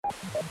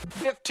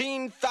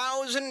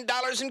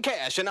$15,000 in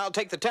cash, and I'll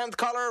take the 10th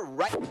caller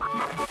right.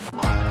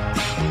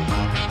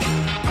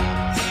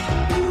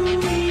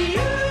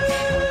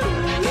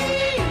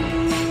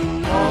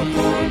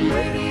 Hawthorne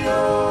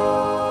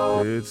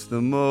Radio. It's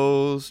the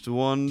most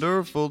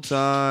wonderful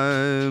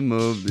time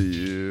of the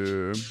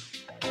year.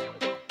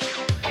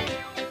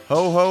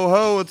 Ho, ho,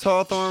 ho, it's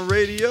Hawthorne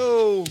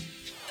Radio.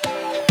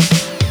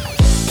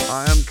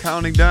 I am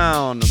counting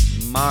down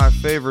my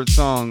favorite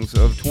songs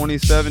of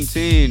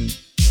 2017.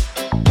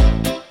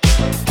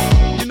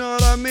 You know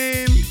what I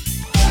mean?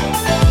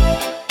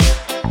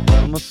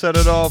 I'm gonna set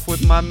it off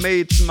with my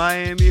mates,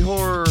 Miami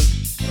Horror.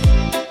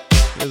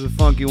 There's a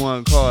funky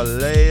one called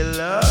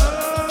Layla.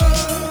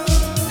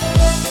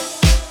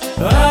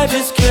 I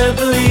just can't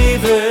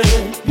believe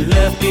it, you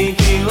left me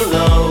here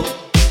alone.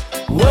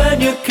 When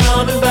you're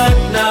coming back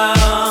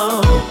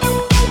now,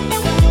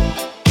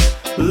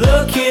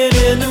 looking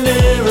in the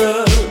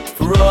mirror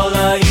for all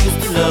I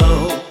used to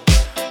know,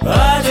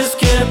 I just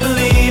can't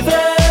believe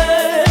it.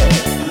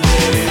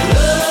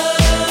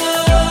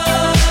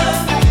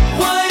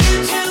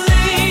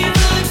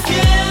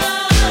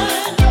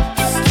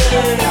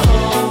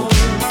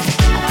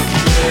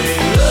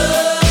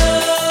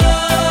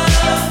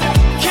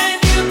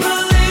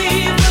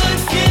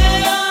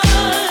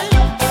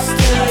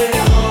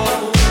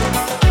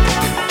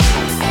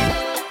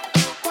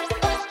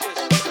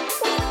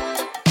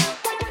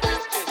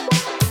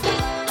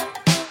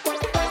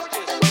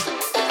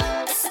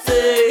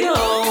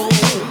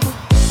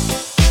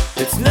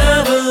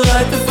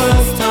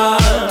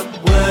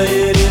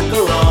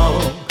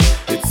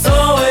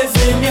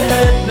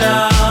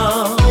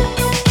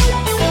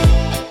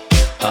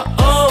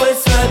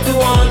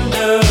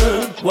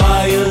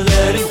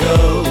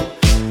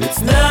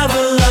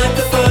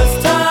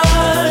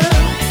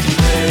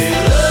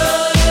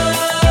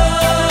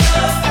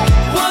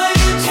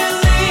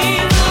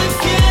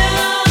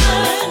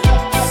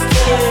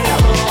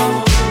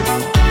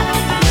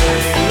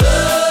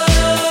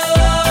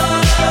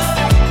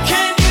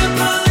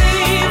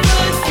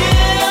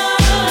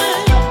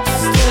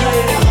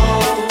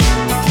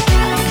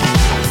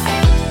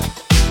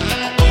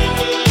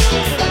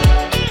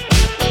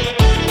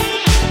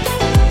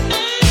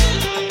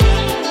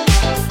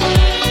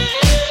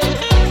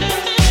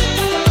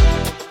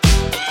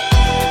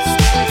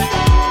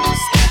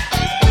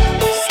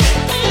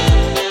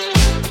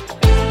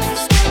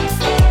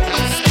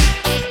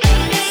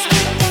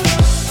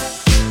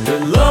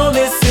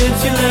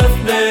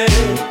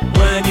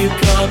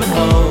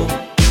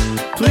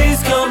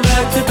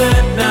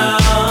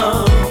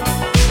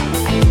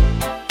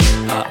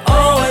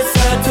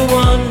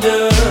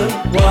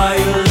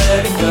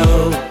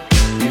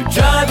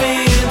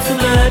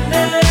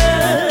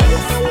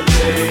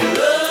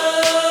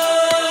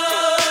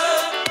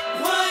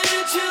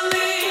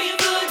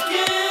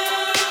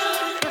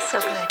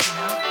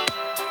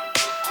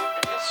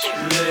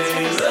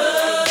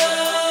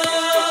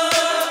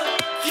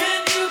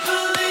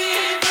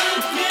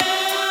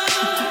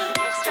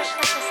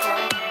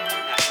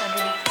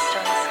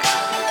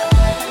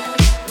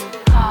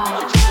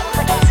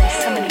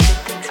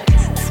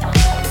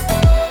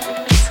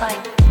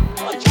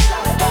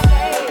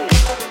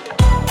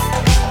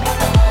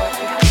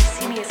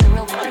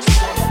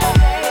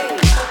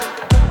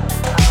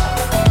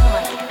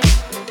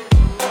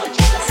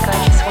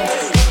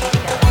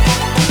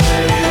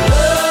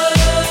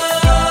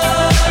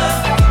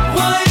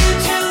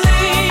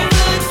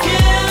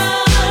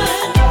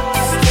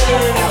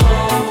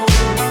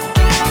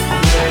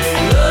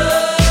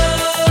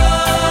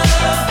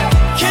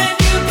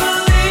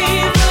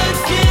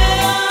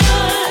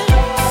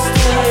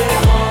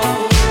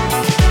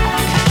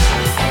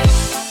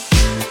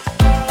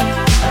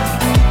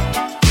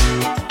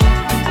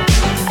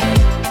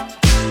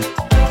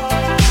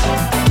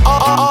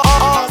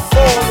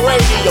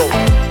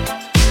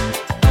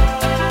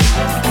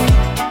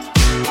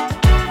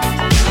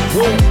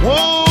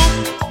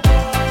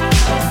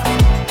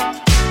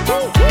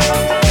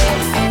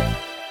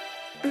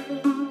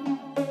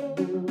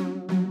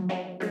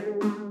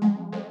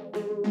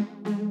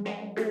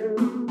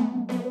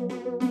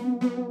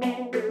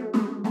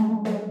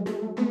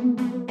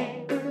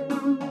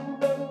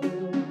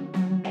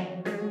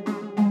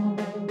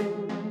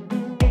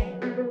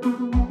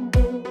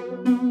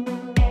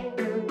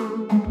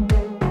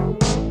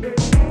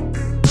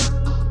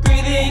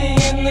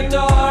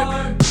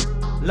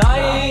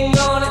 Lying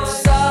on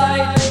its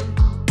side,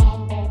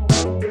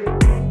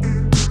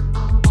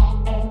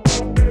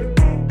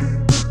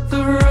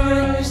 the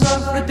ruins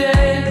of the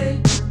day,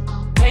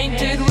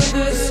 painted with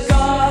a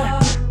scar.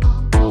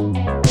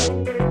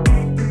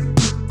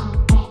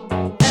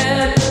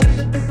 And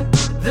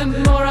the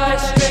more I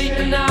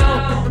straighten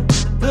out,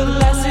 the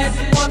less it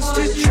wants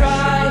to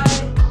try.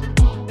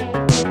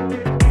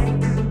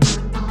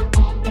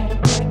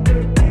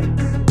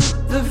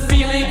 The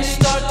feelings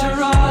start to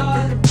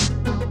rot,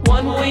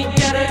 one week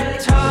at a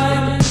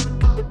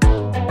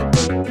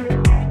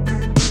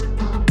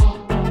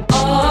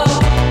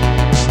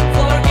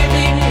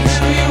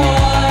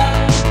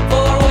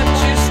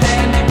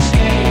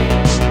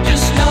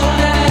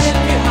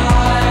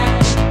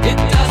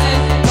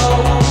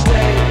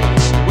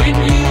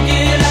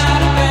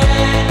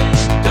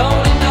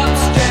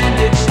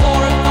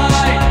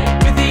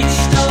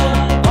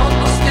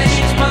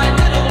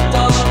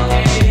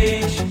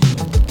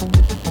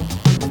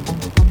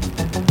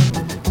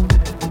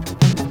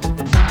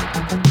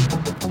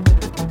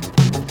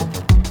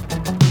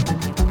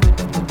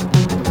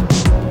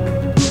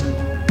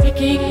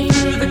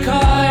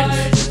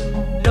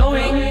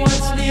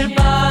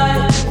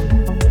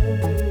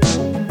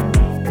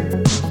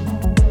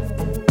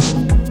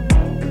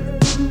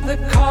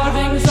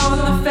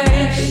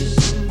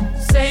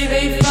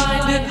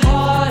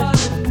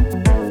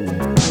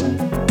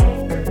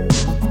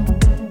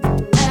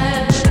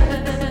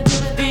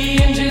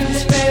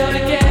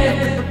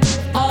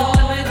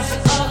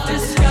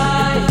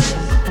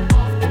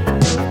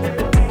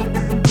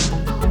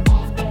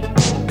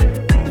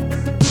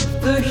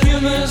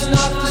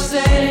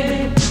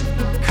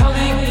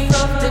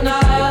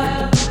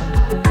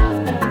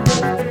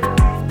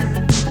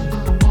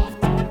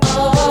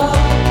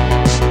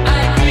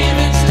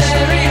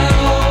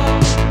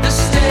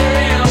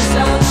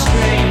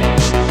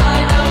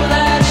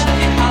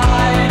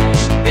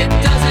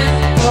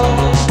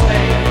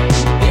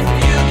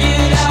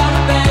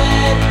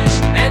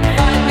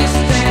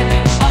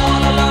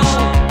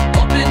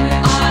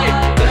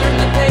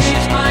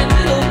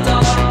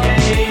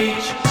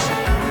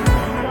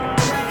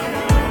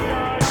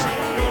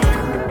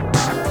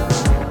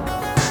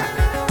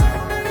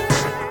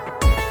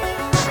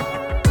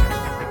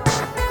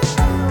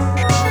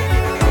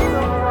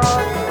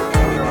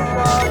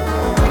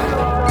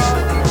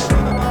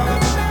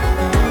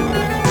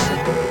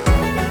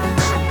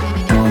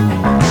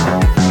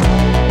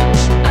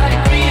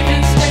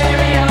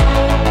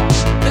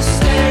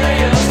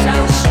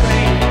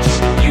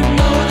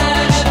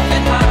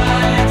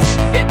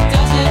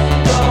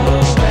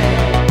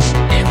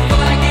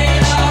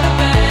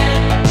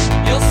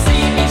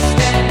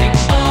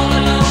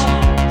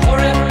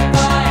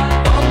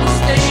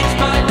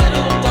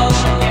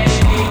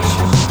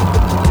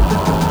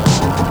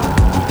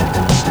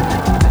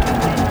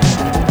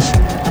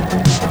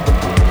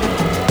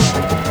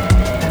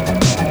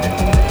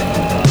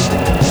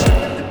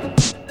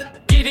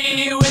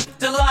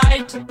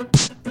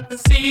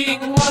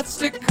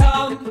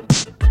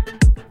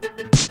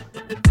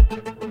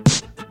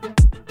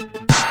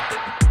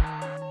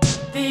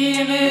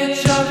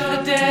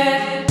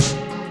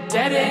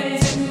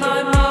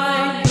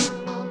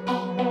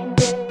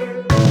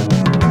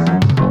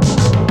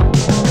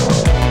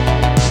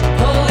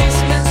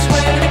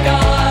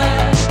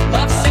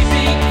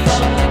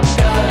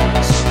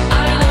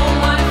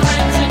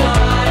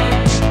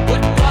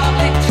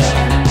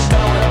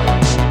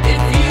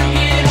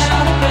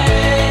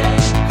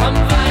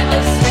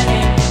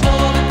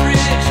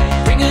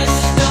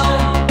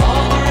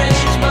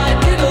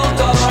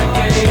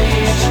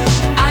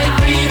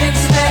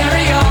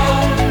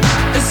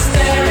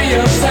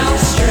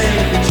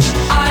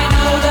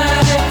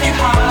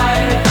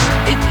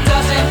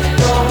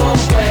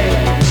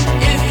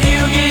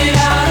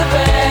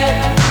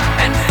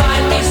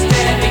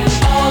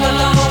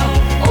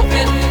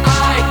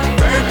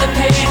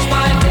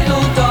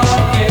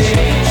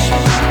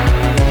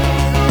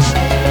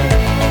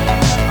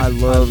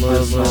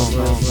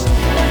song.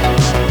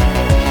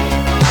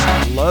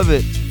 Love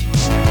it.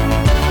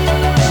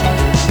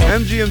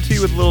 MGMT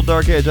with Little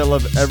Dark Age. I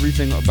love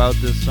everything about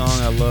this song.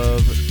 I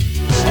love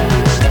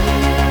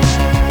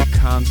the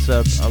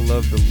concept. I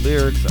love the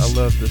lyrics. I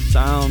love the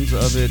sounds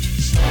of it.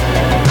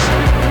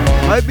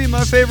 Might be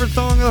my favorite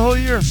song of the whole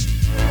year.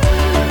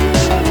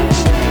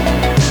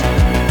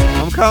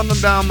 I'm counting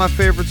down my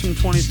favorites from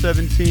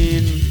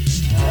 2017.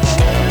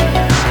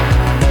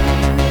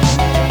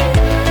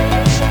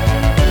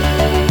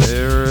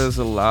 There is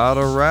a lot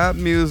of rap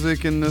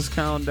music in this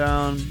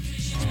countdown.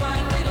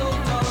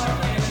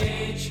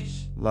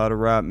 A lot of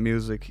rap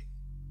music.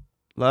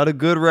 A lot of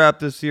good rap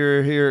this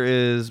year. Here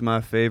is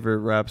my favorite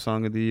rap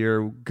song of the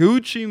year.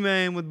 Gucci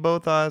Mane with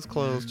Both Eyes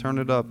Closed. Turn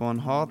it up on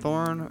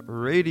Hawthorne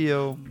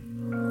Radio.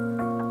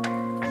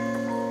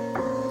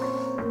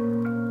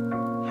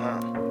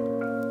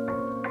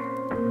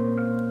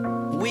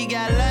 We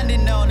got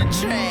London on the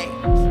track.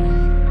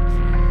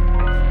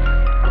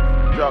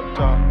 Drop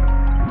top.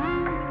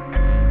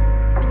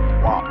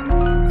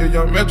 Wow. If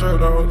your metro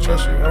don't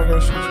trust you, I'm gonna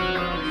shoot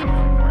you.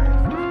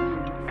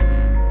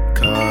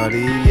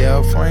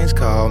 Cartier frames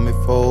call me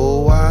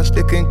for I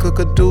stick and cook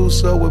a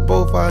so with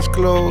both eyes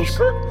closed.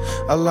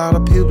 A lot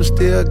of people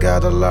still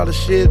got a lot of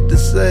shit to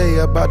say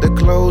about the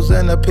clothes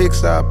and the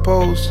pics I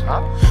post.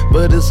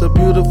 But it's a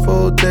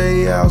beautiful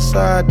day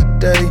outside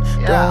today.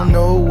 Don't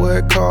know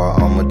what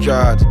car I'ma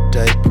drive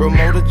today.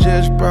 Promoter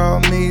just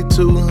brought me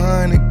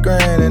 200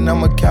 grand and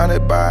I'ma count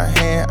it by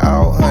hand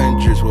out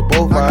hundreds with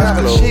both eyes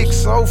closed. A chick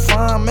so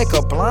fine, make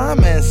a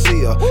blind man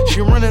see her.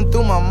 She running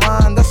through my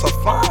mind, that's a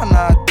fine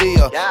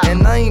idea.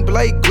 And I ain't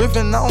Blake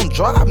Griffin, I don't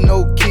drive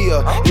no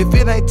Kia. If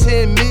it ain't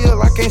 10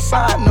 mil, I can't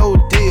sign no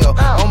deal.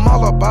 I'm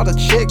all about a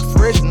check,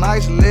 fresh,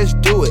 nice, let's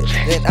do it.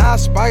 Then I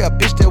spy a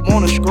bitch that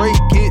wanna straight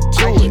get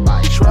to it.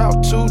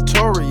 Trout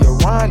tutorial,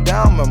 run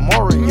down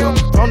memorial.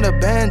 From the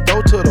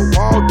bando to the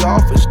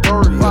Waldorf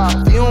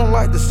Astoria. If you don't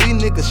like to see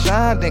niggas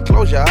shine, then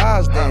close your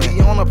eyes then.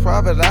 Be on a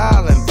private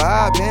island,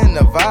 vibe in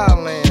the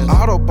violence.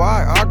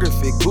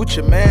 Autobiography,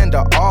 Gucci Mane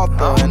the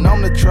author. And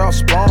I'm the Trout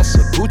sponsor,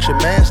 Gucci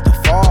Mane's the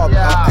father.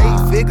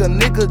 A 8-figure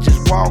nigga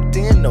just walked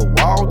in the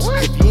waltz.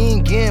 If you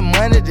ain't getting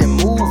money, then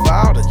move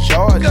out of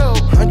Georgia.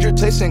 100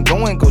 takes and go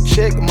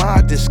check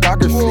my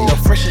discography. The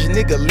freshest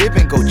nigga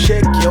living, go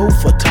check your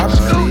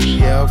photography.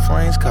 Yeah,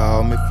 friends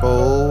call me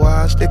for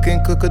I stick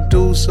and cook a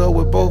so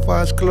with both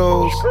eyes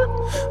closed.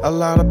 A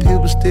lot of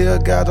people still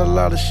got a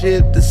lot of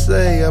shit to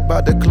say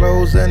about the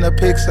clothes and the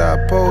pics I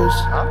post.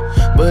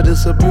 But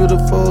it's a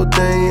beautiful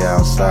day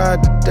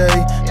outside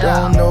today.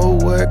 Don't know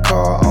what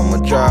car I'ma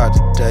drive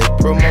today.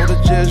 Promoter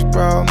just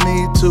brought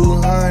me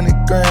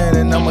 200 grand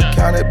and I'ma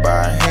count it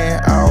by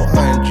hand out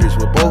hundreds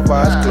with both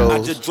eyes closed.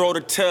 I just drove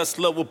the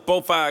Tesla with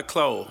both eyes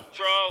closed.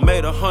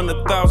 Made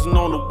 100,000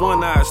 on the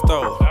one eye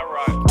stove.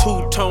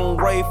 Two-tone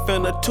Wraith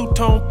and a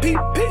two-tone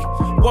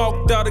PP.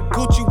 Walked out of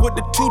Gucci with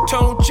the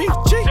two-tone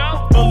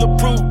GG.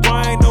 Bulletproof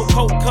rhino,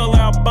 coat color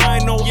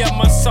albino. Yeah,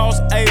 my sauce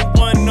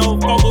A1, no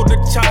Fogo de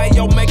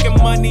Chayo. Making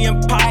money in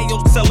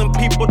Pio, selling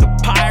people to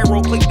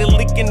pyro. Click the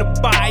link in the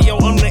bio.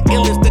 I'm the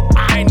illest that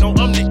I know.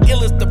 I'm the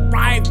illest the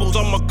rivals.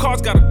 On my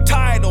cars got a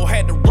title.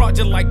 Had to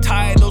Roger like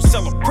title.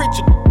 Sell a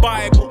preacher the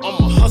Bible.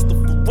 I'm a hustler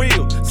for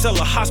real. Sell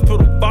a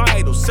hospital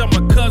vital. Sell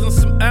my cousin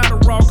some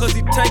Adderall cause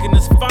he taking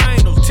his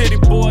finals. Titty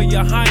boy,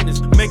 your highness.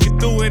 Make it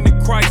through any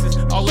crisis.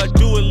 All I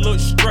do is look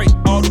straight.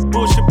 All the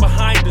bullshit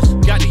behind us.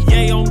 Got the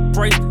yay on the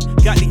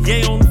bracelet. Got the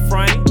yay on the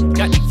frame.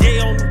 Got the yay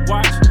on the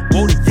watch.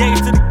 Whoa, the yay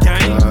to the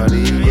game.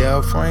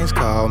 Cartier frames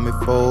call me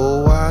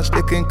for I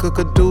stick and cook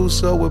a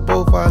so with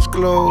both eyes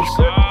closed.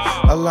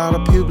 A lot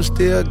of people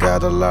still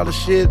got a lot of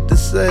shit to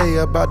say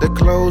about the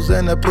clothes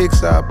and the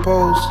pics I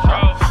post.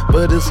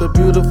 But it's a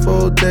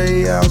beautiful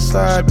day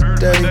outside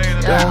today.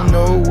 Don't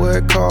know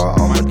what car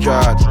I'ma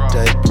drive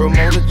today.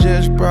 Promoter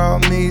just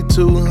brought me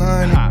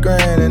 200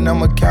 grand and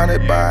I'ma count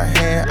it by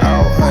hand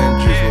out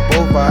hundreds with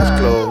both eyes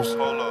closed.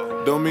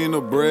 Don't mean to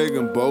brag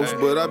and boast,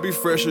 but I be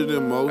fresher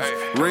than most.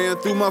 Ran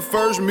through my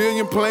first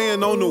million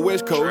playing on the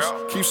West Coast.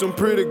 Keep some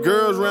pretty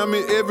girls around me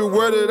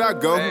everywhere that I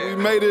go. We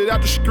made it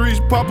out the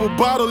streets, pop a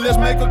bottle, let's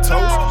make a toast.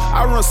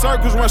 I run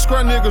circles, run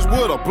square niggas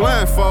with a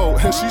blindfold.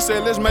 And she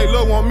said, let's make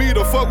love, want me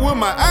to fuck with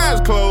my eyes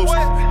closed.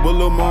 But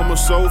lil' mama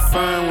so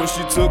fine, when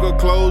she took her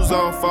clothes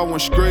off, I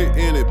went straight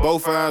in it,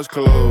 both eyes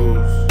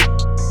closed.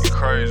 You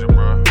crazy,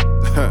 bro.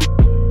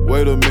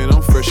 Wait a minute,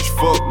 I'm fresh as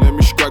fuck, let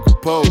me strike a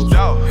pose.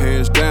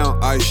 Hands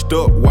down, iced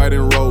up, white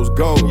and rose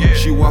gold.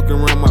 She walking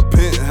around my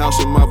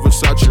penthouse in my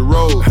Versace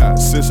robe.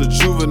 Since a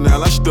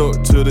juvenile, I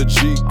stuck to the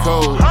cheat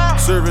code.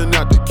 Serving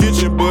out the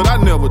kitchen, but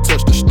I never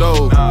touched the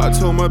stove. I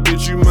told my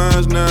bitch, you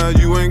mines now,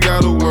 you ain't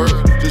gotta work.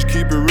 Just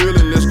keep it real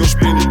and let's go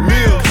spend these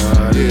meals.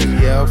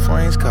 Yeah,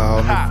 friends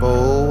call me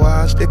for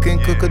I stick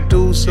and cook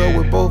a so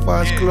with both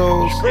eyes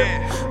closed.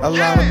 A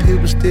lot of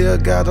people still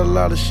got a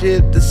lot of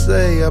shit to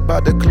say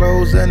about the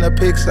clothes and the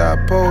pics I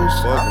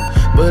post.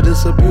 But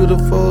it's a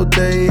beautiful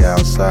day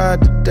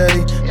outside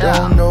today.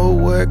 Don't know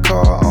what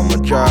car I'ma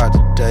drive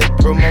today.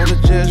 Promoter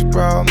just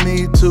brought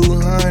me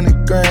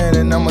 200 grand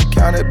and I'ma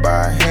count it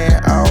by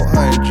hand out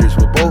hundred.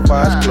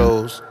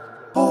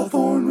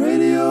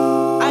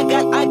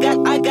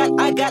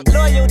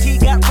 got loyalty,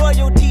 got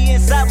royalty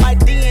inside my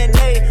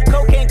DNA.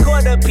 Cocaine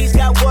quarter piece,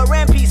 got war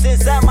and peace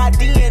inside my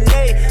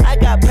DNA. I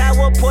got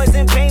power,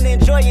 poison, pain,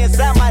 and joy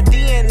inside my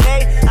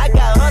DNA. I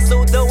got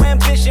hustle, though,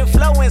 ambition,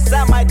 flow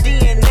inside my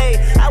DNA.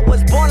 I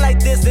was born like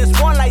this and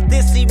sworn like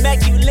this,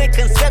 immaculate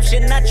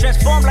conception. I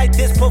transform like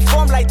this,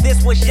 perform like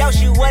this, wish out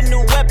you a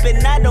new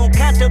weapon. I don't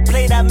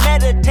contemplate, I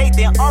meditate,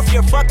 then off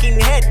your fucking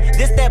head.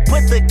 This that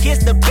put the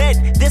kids to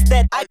bed. This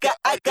that I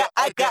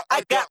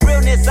got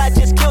realness. I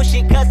just kill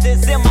shit cause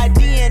it's in my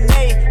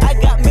DNA. I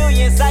got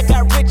millions, I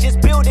got riches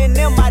building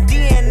in my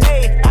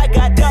DNA. I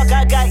got dark,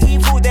 I got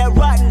evil that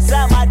rot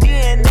inside my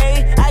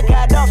DNA. I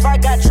got off, I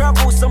got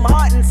trouble, some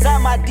heart inside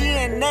my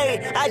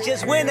DNA. I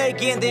just win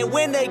again, then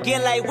win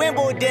again like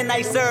Wimbledon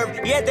I serve.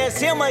 Yeah, that's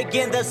him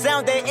again, the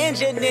sound that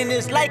engine in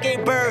is like a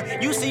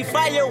bird. You see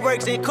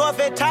fireworks and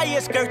Corvette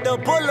tires skirt the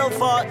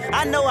boulevard.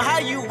 I know how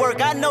you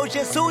work, I know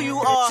just who you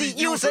are. See,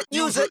 use a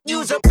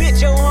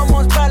bitch, your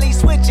hormones probably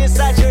switch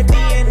inside your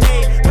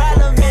DNA.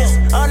 Problem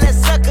is, all that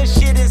sucker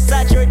shit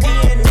inside your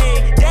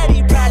DNA.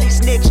 Daddy probably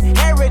snitch,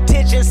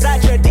 heritage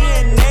inside your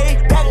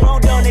DNA.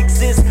 Backbone don't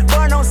exist,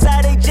 born on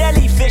side a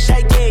jellyfish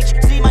I gauge.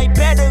 See my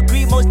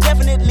pedigree, most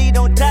definitely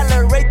don't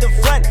tolerate the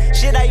front.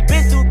 Shit I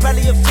been through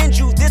probably offend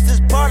you, this is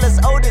Paula's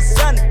oldest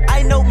son.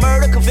 I know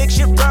murder,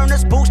 conviction,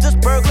 burners, boosters,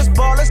 burglars,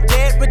 ballers,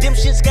 dead,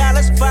 redemption,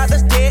 scholars,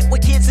 fathers dead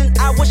with kids and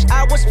I wish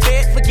I was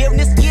fed.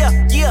 Forgiveness, yeah.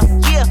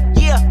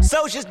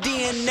 Soldier's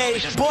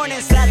DNA, born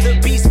inside the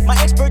beast. My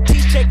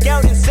expertise checked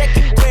out in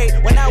second grade.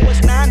 When I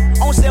was 9,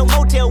 on sale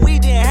motel, we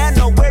didn't have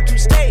nowhere to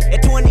stay.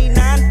 At 29,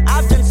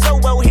 I've done so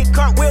well, hit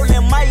cartwheel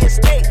in my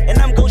estate. And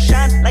I'm gon'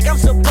 shine like I'm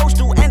supposed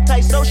to,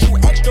 antisocial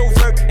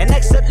extrovert. And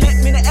excellent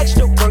meaning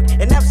extra work.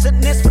 And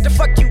absentness, what the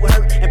fuck you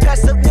hurt? And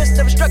passiveness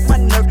never struck my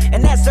nerve.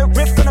 And that's a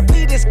riff, gonna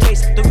plead this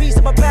case. The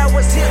reason my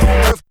power's here on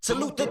earth.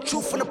 Salute the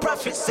truth from the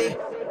prophecy.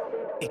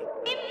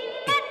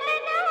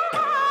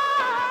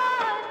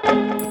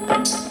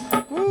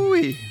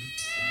 Woo-wee.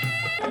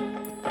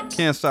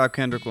 Can't stop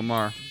Kendrick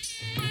Lamar.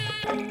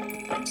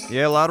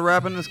 Yeah, a lot of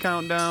rap in this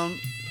countdown.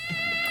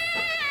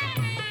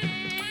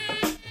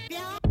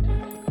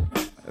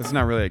 It's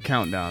not really a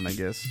countdown, I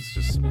guess.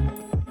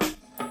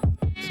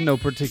 It's no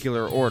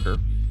particular order.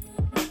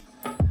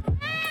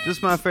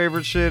 Just my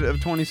favorite shit of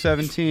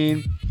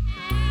 2017.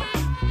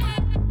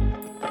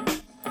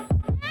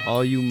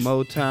 All you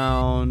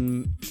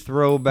Motown,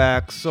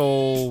 throwback,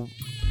 soul,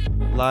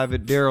 live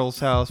at Daryl's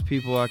house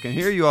people, I can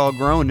hear you all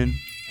groaning.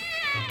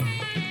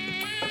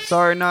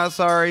 Sorry, not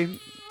sorry.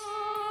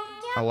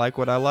 I like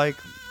what I like.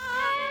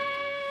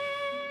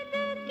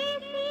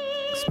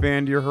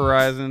 Expand your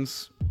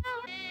horizons.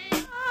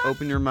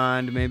 Open your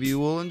mind. Maybe you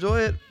will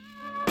enjoy it.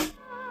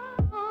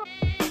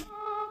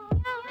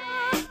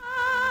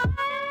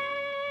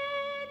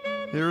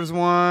 Here's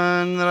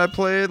one that I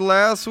played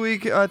last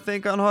week, I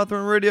think, on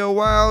Hawthorne Radio.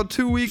 Wow,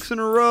 2 weeks in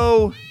a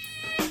row.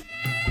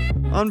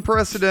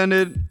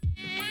 Unprecedented.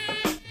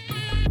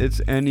 It's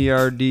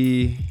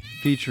NERD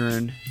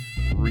featuring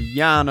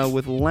Rihanna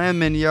with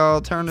Lemon,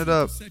 y'all. Turn it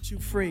up. Set you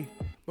free,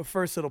 but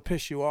first it'll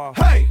piss you off.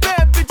 Hey,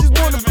 bad bitches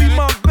wanna be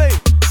my babe.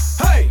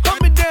 Hey,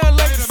 hunt me down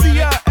like the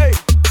CIA. Hey,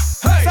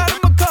 side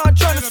of my car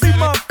trying to see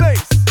my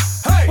face.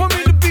 Hey, want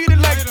me to beat it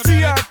like the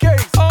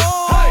TIKs. Oh,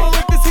 hey,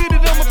 if it's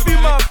heated, I'ma be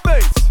my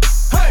face.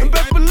 Hey, and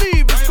best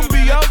believe it's gonna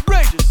be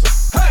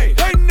outrageous. Hey,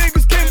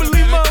 niggas can't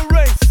believe my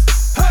race.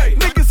 Hey,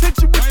 niggas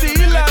hit you with the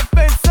Eli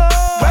face. Oh,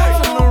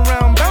 bouncing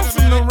around,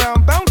 bouncing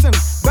around, bouncing,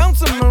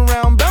 bouncing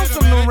around,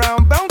 bouncing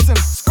around, bouncing,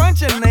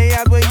 scrunching they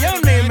eyes with your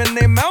name and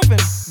they mouthing,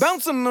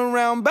 bouncing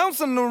around,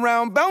 bouncing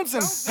around,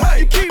 bouncing.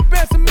 Hey, you keep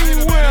asking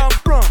me where I'm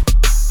from.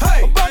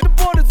 Hey, about the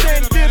borders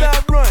and did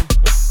I run?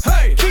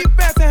 Hey, keep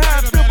asking how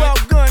I feel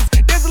about guns.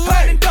 There's a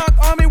light and dark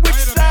army, which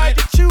side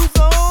you choose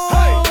on?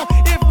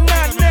 Hey, if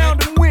not now,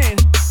 then when?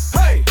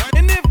 Hey,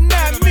 and if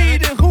not me,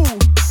 then who?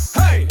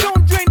 Hey,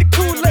 don't drink the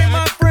Kool-Aid,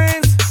 my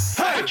friends.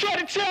 Hey, I try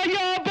to tell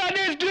y'all about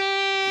this dude.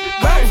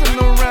 Bouncing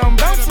around,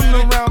 bouncing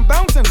around,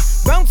 bouncing,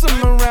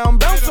 bouncing around,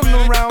 bouncing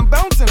around,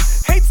 bouncing.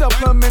 Hate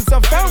supplements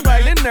are found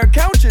right in their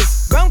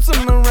couches.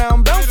 Bouncing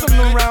around, bouncing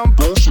around,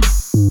 bouncing.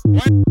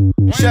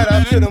 Shout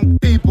out to them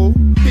people.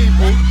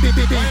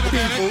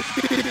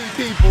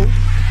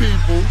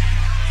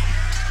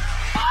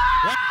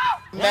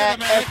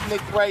 Mad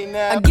ethnic right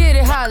now. I get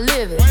it how I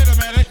live it.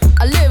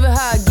 I live it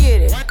how I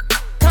get it.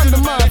 Come to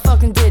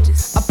motherfucking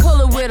digits. I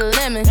pull it with a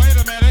lemon.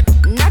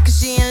 Not cause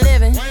she ain't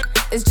living.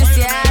 It's just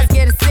your eyes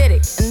get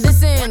acidic. And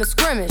this ain't a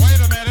scrimmage.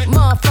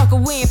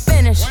 Motherfucker, we ain't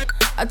finished.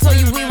 I told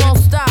you we won't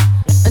stop.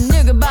 A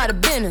nigga by the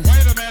business.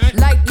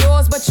 Like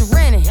yours, but you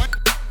rent it.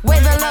 Way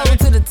the low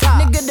to the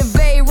top. Nigga, the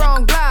very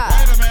wrong glide.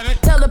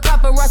 Tell the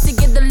paparazzi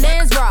get the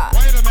lens right.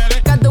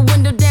 Got the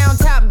window down,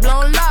 top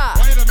blown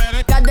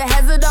live. Got the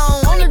hazard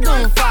on the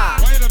Doom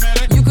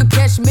 5. You could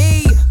catch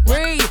me,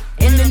 breathe,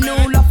 in the new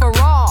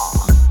LaFerrari.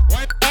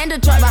 And the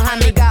truck behind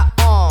me got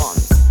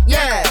arms.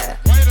 Yeah,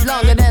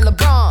 longer than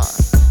LeBron.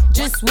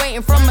 Just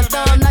waiting from my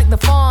thumb like the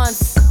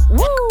fawns.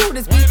 Woo,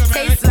 this beat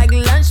tastes like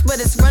lunch, but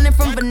it's running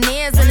from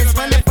veneers and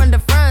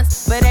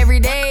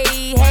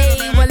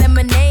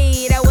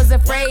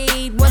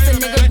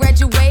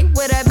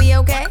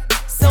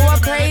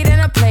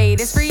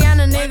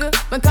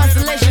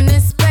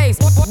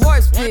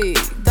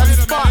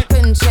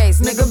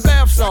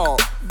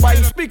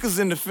speakers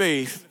in the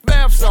face.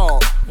 Bath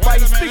salt,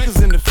 biting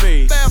speakers in the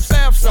face.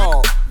 Bath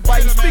salt,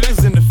 biting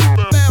speakers in the face.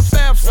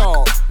 Bath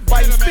salt,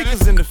 biting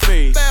speakers in the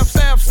face. Bath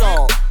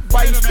salt,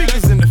 biting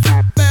speakers in the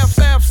face.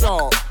 Bath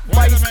salt,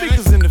 biting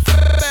speakers in the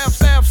face.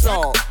 Bath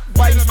salt,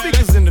 biting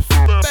speakers in the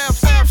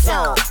face. Bath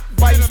salt,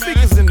 biting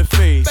speakers in the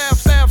face.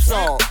 Bath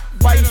salt,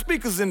 biting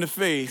speakers in the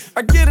face.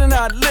 I get it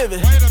how I live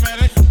it.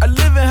 I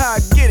live it how I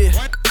get it.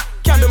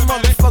 Count the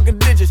motherfucking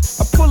digits.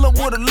 I pull up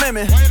with a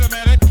lemon.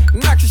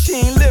 Knock her, she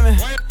ain't living.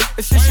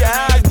 It's just your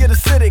eyes get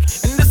acidic.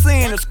 And this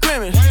ain't a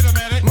scrimmage.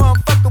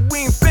 Motherfucker, we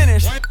ain't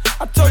finished.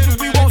 I told you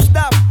we won't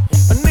stop.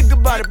 A nigga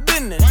about it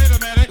business.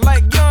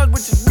 Like guns,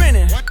 which is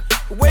grinning.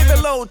 Wave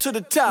it low to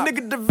the top.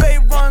 Nigga, the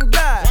vape run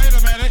die.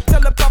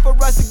 Tell the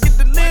paparazzi get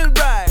the lens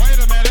right.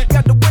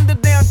 Got the window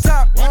down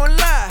top, won't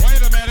lie.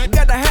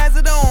 Got the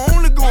hazard on,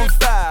 only going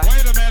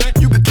 5.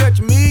 You can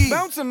catch me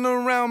bouncing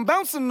around,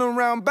 bouncing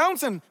around,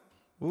 bouncing.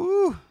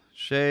 Woo.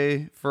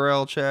 Shay,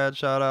 Pharrell, Chad,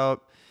 shout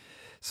out.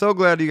 So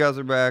glad you guys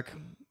are back.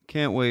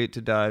 Can't wait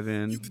to dive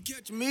in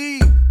Catch me.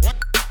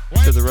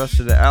 to the rest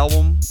of the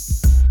album.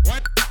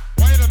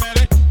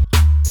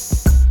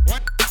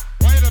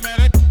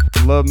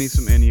 Love me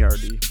some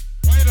NERD.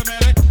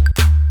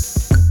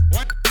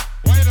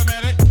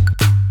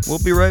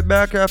 We'll be right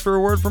back after a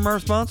word from our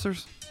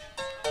sponsors.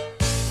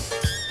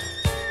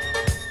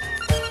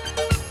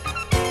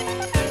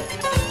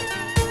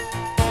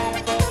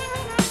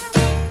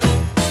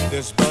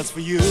 This buzz for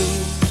you.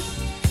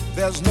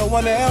 There's no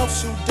one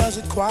else who does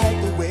it quite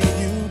the way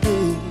you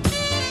do.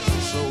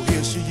 So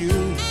here's to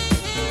you.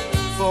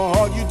 For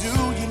all you do,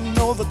 you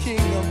know the king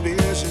of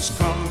beers is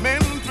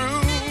coming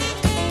through.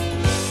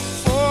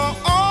 For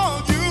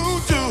all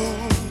you do,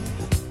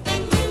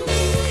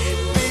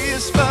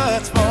 this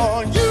buzz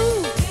for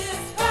you. This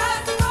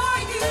buzz for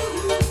you.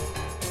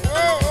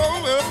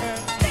 Oh,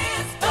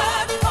 this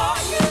buzz for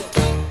you.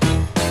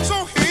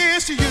 So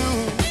here's to you.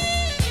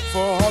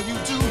 For all you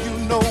do, you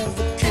know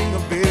the king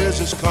of beers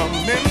is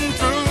coming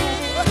through.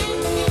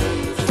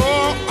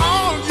 For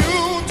all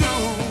you do,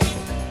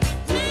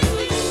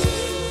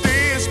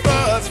 this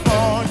buzz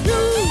for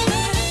you.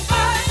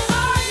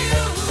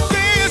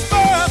 This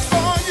buzz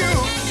for you.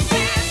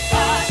 This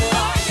buzz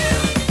for you.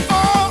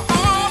 For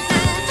all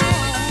you do.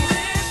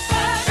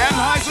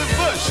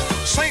 Anheuser-Busch,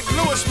 St.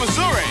 Louis,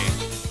 Missouri.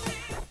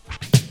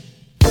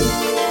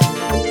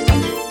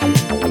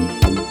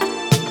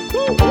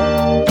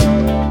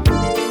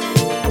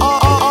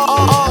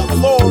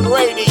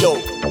 Radio.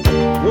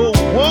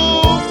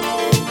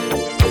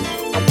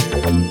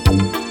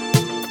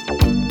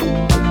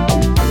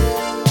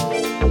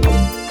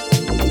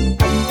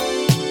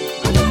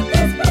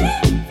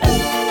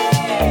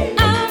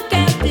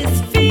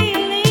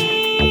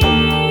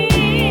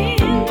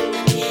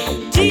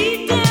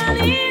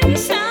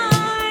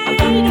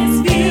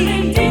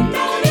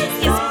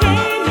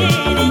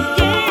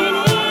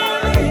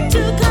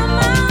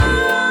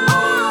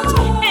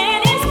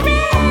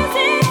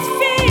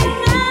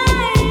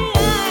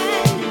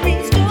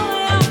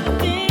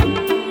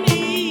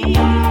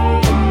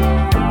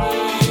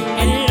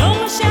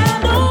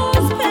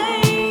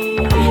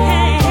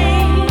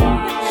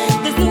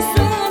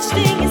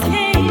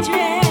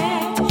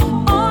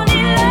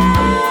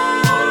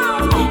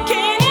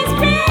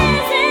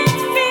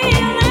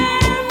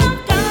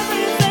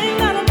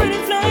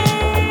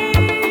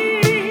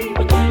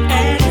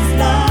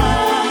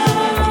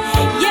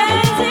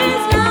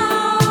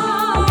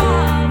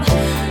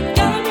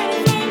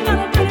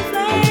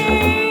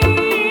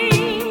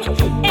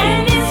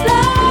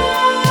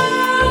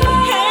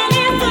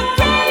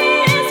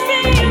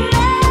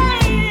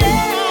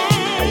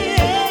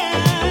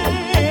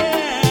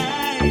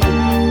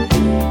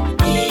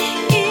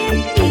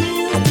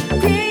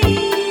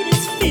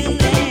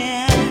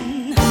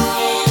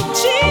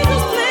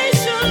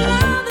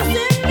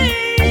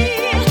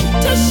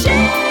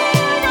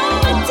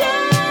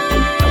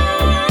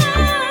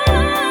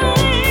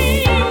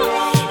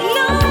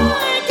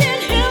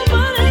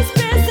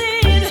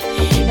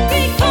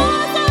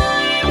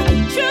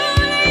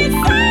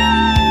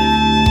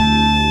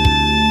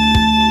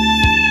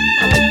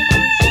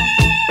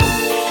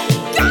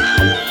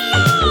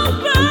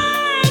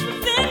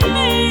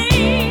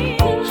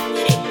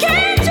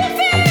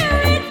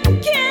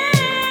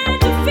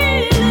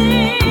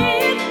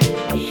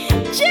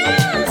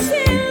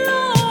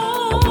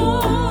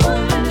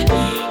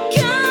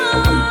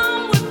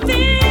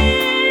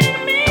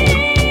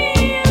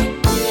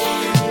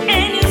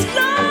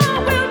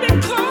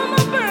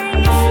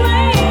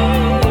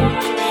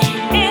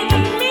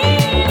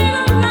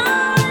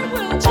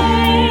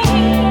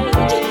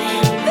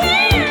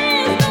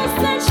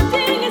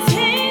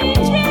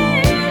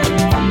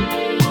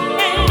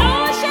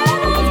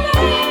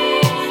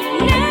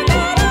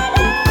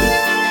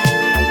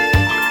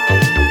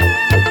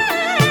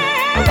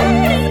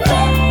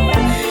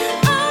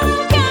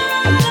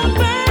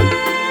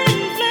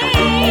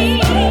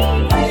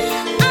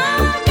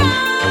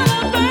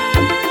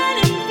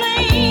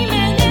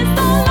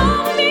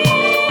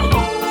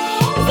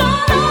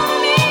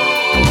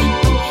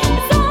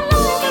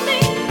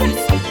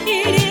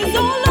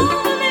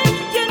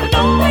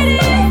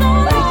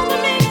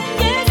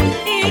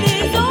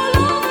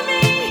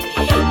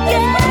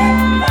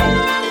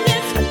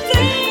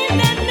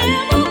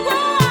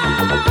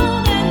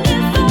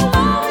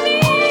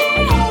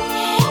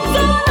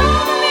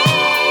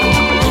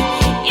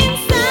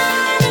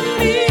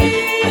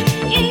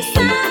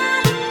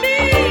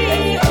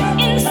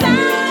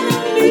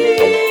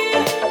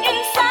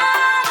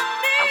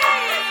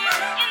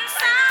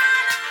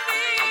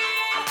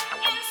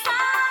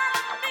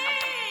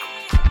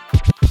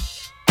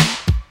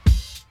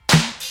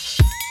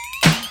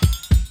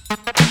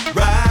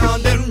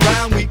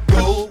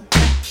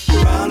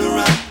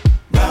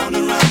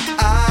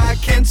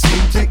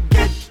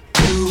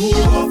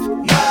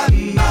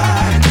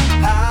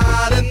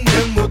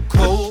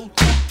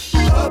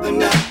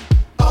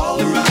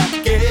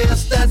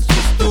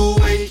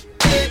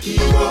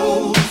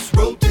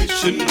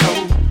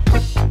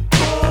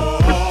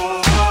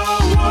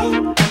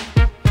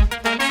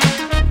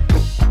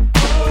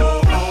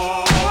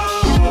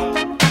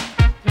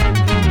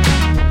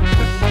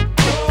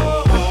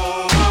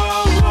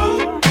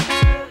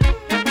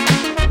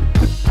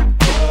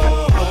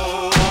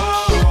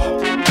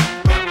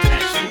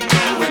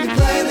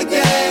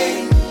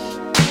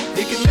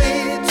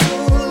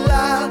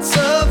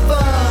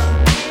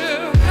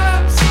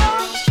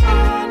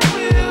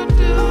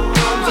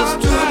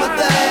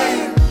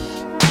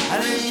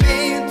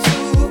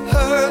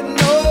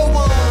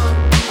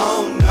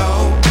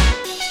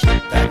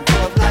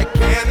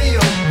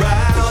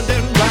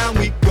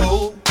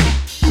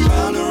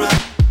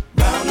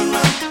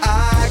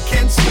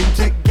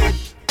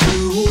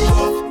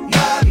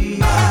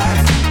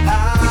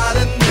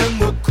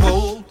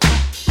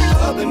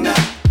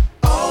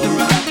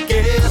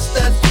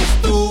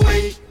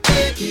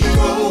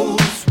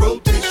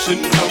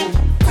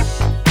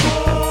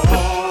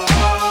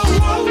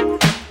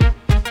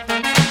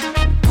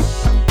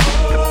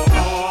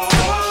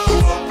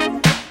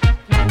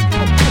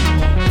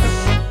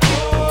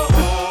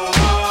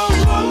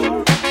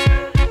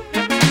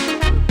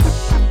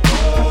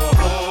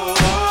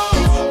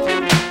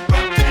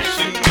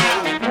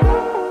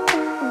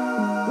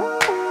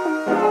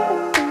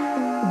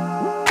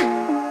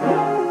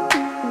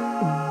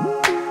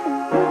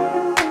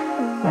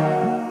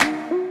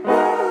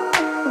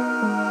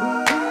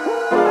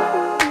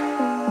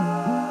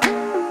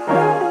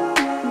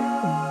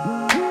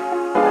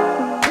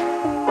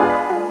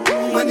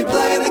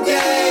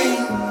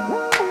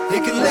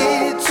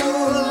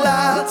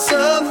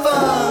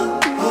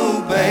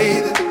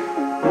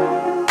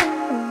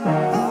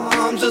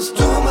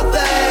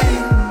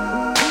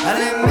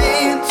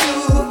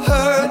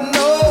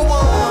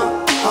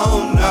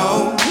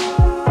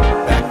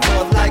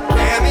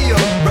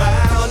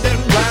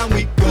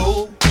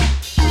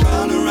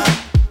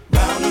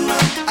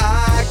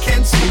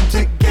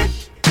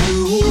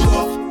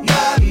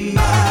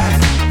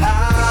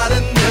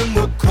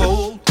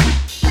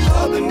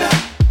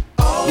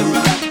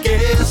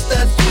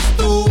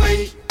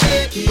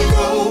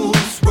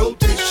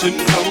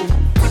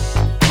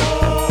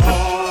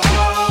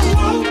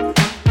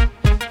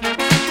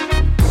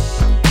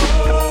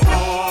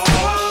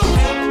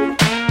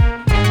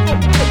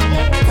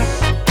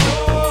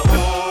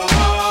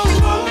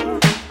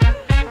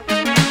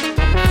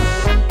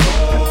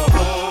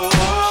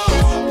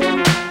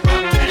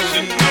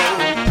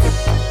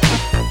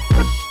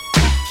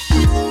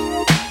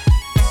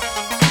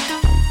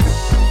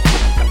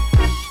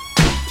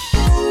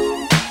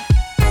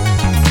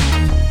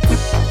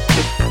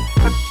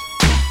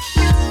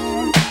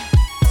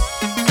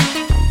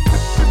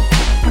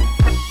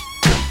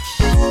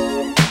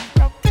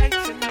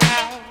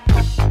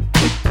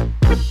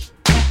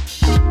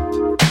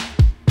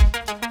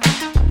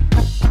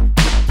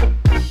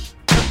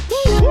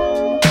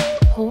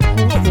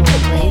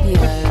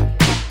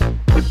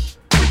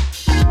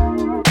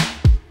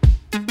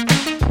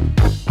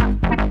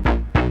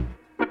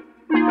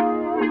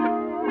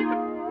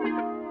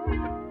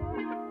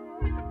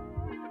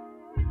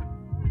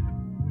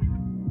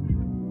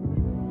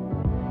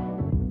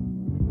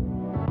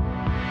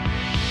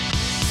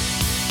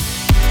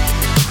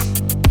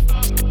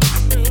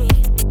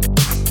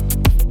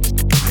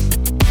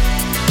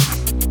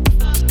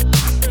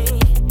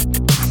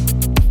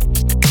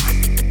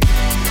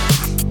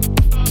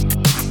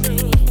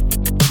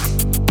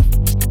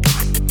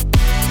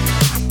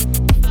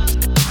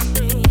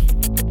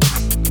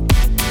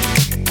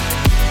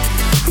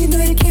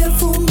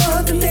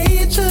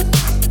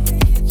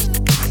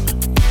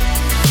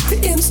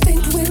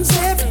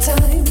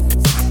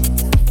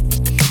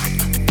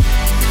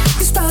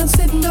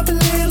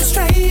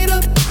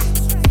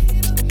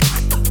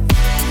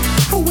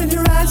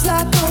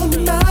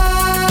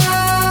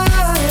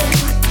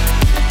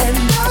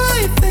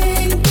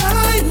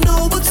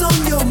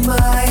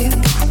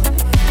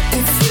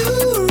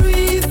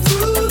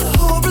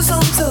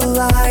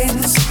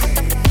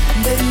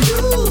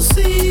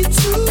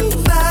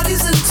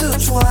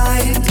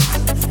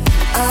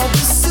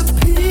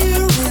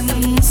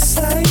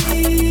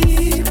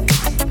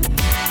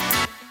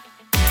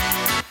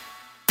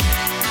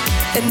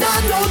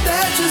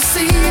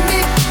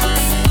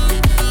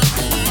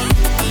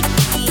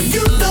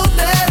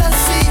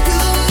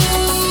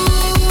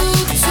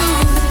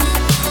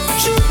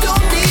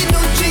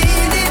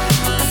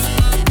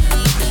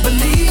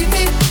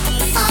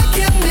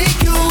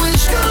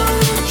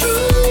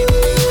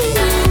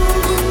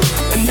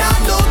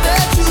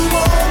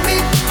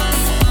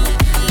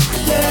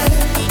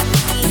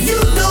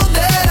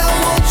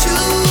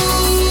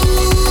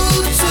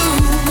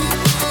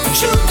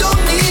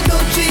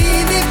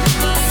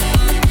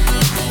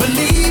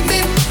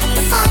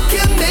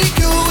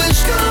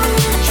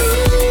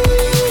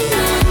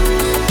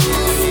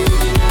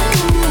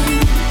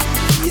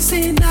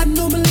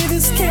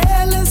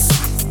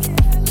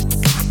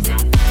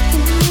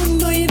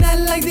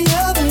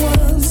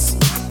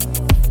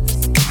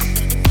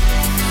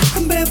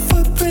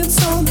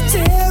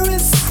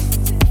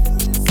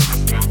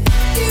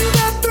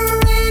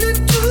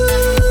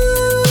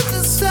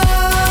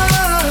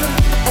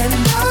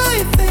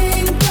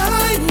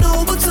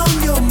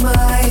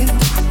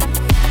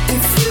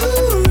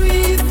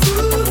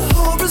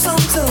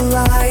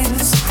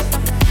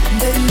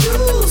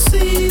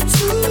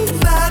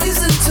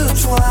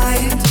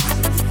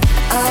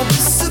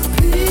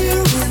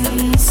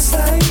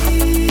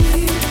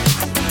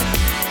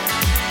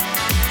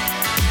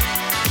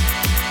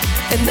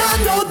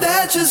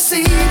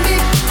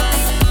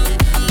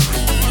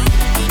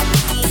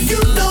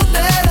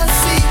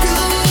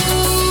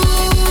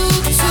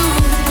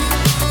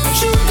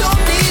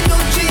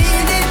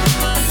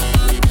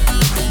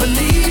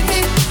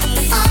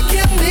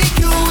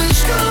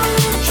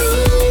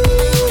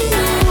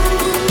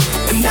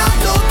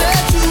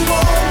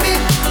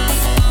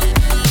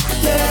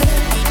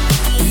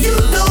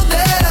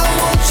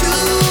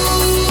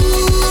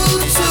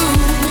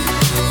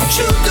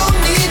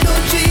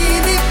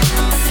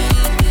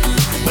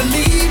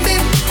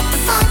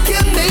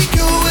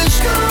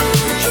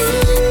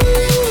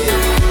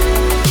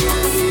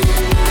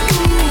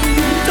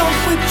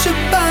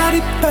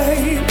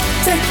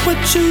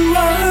 what you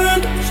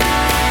earned.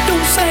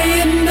 Don't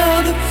say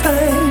another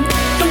thing.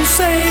 Don't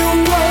say a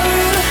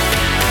word.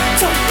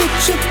 Talk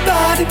with your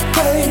body,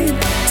 babe.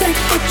 Take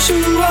what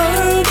you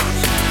earned.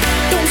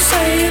 Don't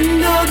say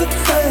another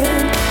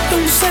thing.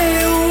 Don't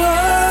say a word.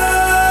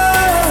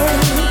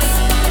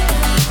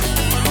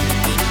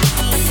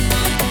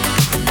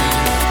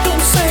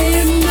 Don't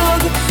say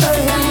another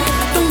thing.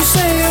 Don't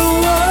say a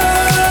word.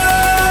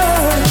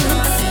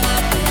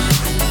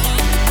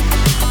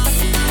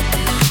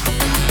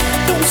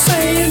 Don't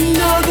say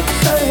another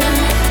thing.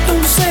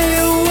 Don't say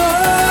a word.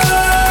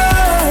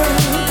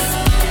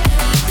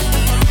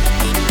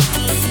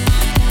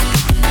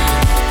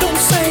 Don't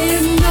say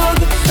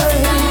another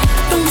thing.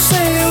 Don't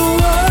say a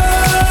word.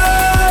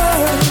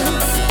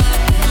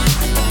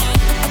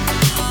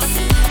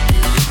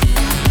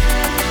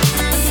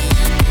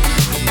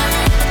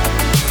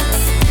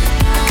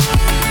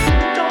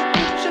 Don't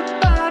put your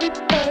body,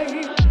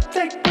 babe.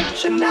 Take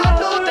what you know. I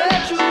know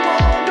that you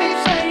want me. Don't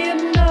say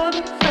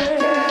another thing.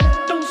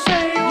 Don't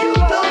say a word. You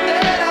know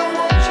that I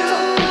want you.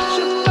 Don't put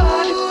your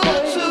body,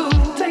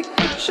 babe. Take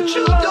what you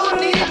know. You don't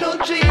need no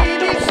G.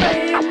 Don't say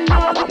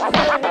another thing.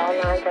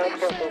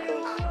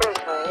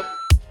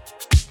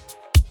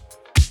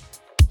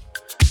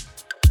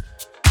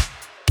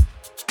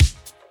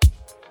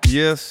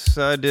 Yes,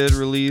 I did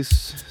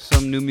release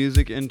some new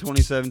music in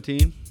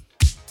 2017.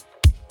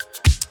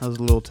 That was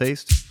a little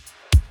taste.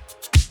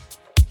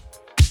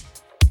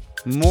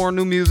 More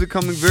new music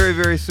coming very,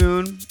 very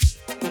soon.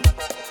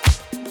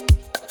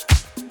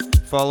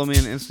 Follow me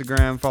on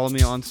Instagram, follow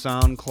me on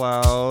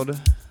SoundCloud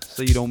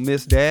so you don't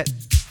miss that.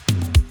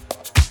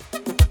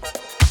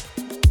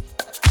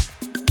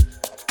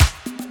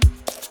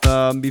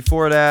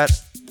 Before that,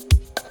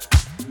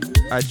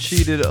 I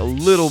cheated a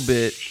little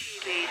bit.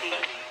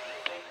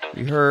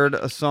 We heard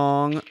a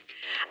song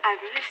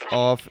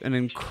off an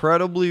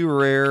incredibly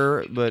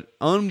rare but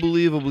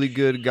unbelievably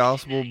good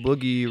gospel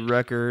boogie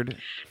record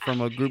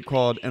from a group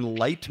called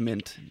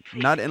Enlightenment.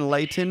 Not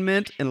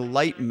Enlightenment,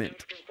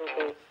 Enlightenment.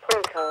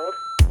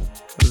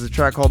 There's a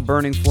track called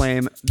Burning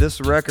Flame. This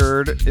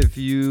record, if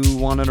you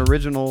want an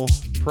original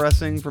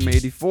pressing from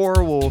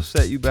 '84, will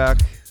set you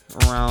back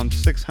around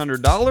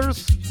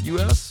 $600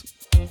 US.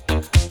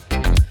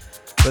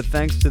 But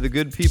thanks to the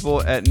good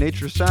people at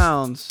Nature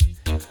Sounds,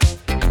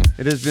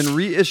 it has been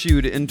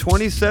reissued in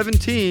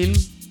 2017,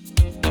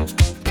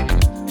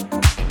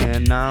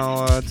 and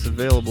now it's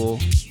available on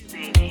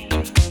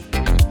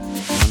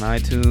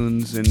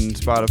iTunes and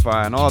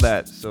Spotify and all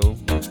that, so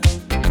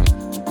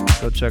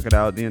go check it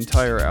out. The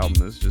entire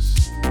album is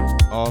just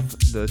off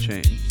the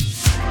chain.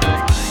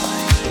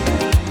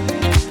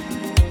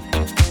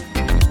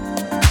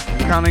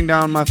 Counting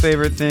down my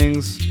favorite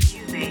things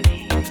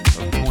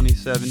of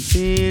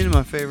 2017,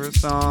 my favorite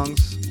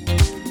songs.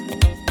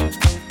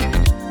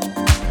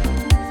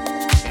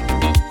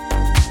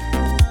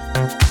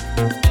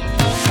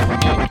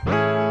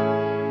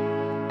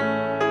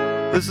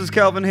 This is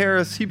Calvin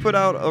Harris. He put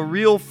out a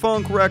real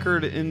funk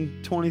record in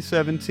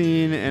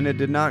 2017 and it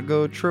did not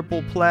go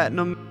triple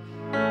platinum.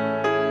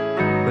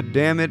 But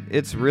damn it,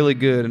 it's really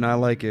good and I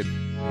like it.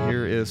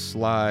 Here is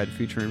Slide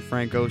featuring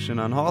Frank Ocean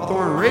on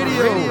Hawthorne Radio.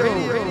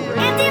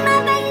 Empty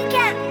my bank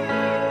account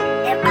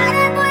and buy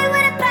that boy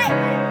with a pipe.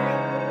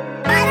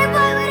 Buy that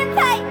boy with a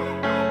pipe.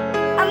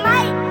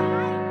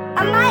 I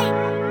might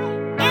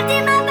empty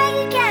my bank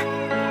account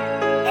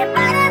and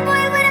buy that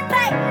boy with a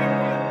pipe.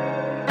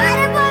 Buy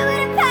that boy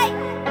with a pipe.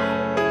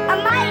 I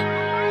might.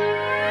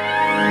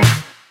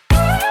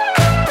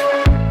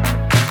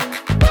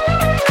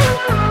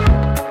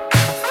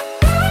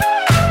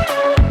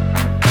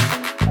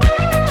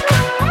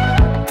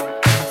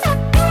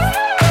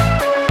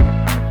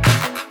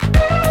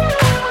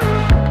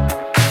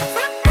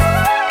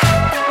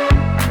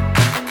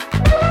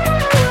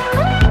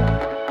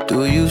 Do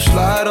you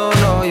slide on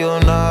all your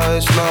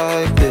nights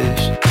like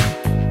this?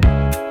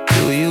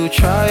 Do you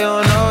try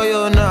on all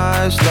your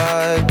nights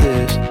like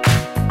this?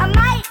 I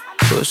might.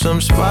 Put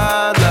some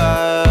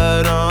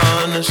spotlight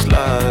on the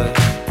slide.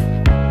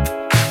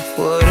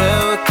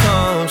 Whatever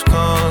comes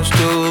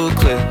through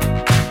clear.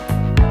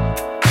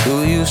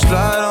 Do you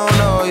slide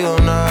on all your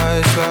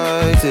nights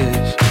like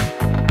this?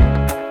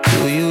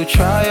 Do you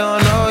try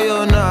on all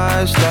your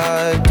nights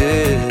like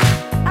this?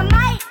 I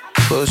might.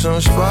 Put some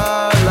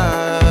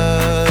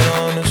spotlight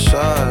on the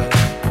side.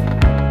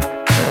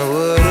 And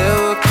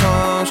whatever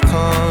comes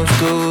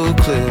through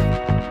clear.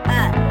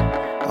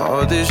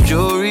 All this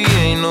jewelry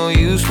ain't no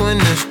use when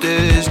it's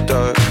this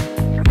dark.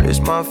 It's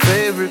my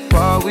favorite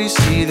part, we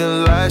see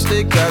the lights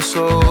that got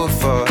so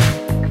far.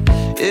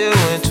 It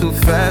went too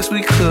fast,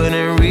 we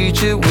couldn't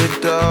reach it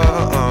with the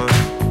arm.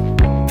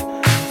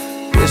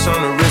 Wrist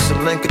on the wrist, a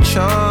link of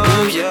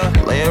charms, yeah.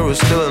 Laying was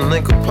still a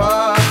link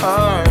apart.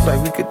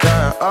 Like we could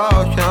die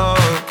all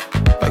young,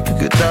 like we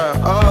could die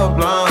all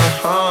blind.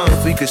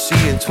 If we could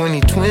see in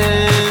 2020,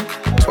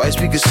 twice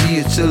we could see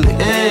it till the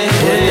end.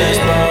 Put that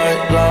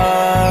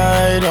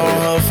spotlight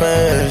on her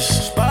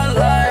face.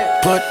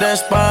 Put that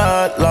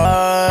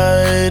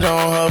spotlight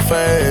on her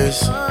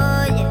face.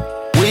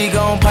 We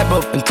gon' pipe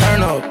up and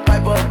turn up.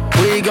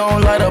 We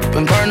gon' light up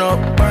and burn up.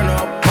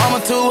 Mama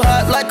too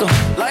hot like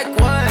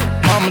what?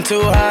 Mama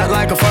too hot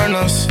like a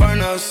furnace.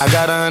 I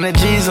got 100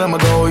 G's, I'ma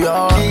go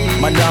yard.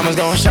 My diamonds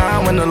gon'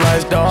 shine when the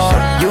lights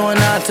dark. You and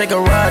I take a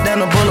ride down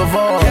the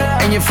boulevard,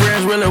 and your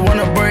friends really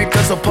wanna break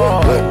us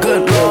apart.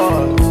 Good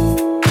Lord.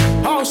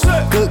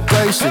 Good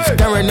gracious,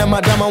 staring at my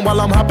diamond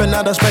while I'm hopping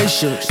out of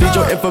spaceship. Need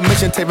your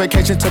information, take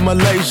vacation to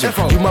Malaysia.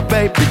 You my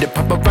baby, the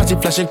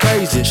paparazzi flashing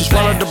crazy. She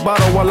swallowed the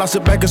bottle while I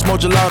sit back and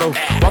smoke gelato.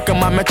 Walking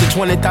my mansion,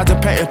 20,000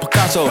 patent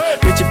Picasso.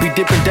 Bitch, it be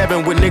dipping,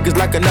 dabbing with niggas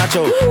like a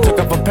nacho. Took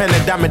up a pen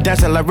and diamond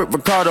dancing like Rick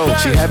Ricardo.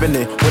 She having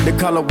it with the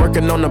color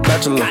working on the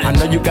Bachelor. I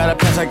know you got a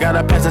pass, I got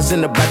a pass that's in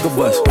the back of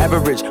us.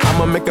 Average,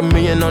 I'ma make $1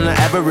 million on the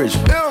average.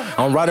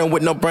 I'm riding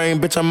with no brain,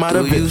 bitch, I'm out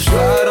of it. Do you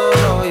slide on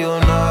all your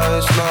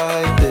nights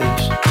like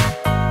this?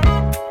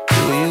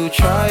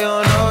 Try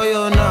on all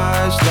your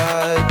nights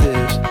like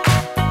this.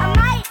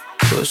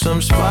 Put some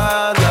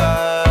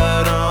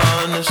spotlight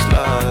on the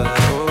slide.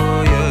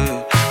 Oh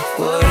yeah.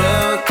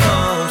 Whatever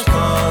comes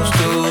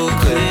too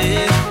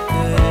clear.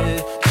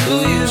 Do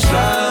you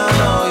slide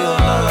on all your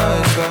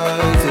nights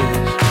like this?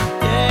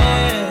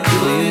 Do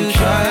you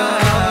try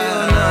on all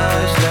your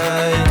nights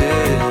like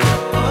this?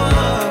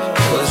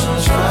 Put some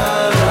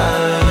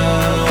spotlight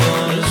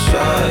on the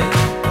slide.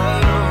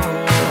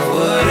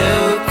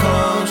 Whatever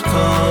comes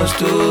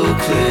too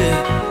clear.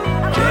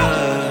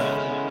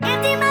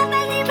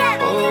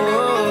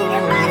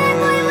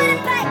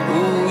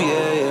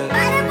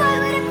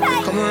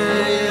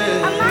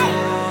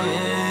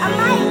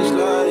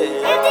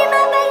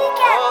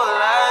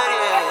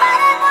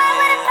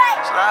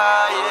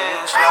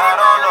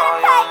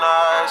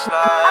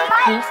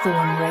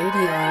 Hawthorne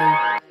Radio.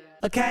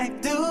 A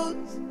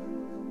cactus,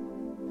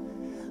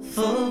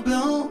 full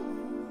bloom,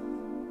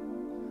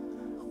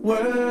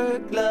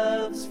 work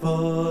gloves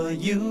for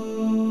you.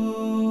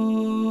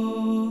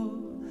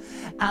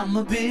 I'm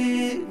a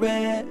big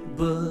red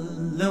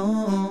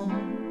balloon.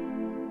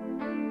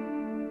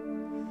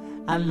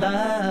 I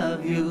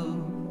love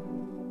you.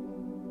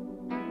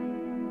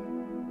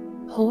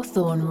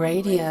 Hawthorne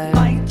Radio.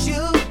 Bite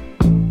you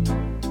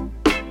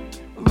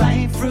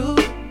right through.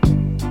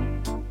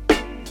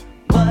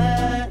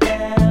 What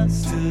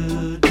else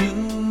to do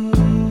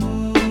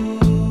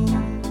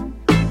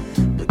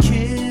but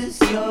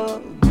kiss your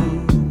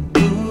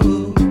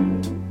boo-boo?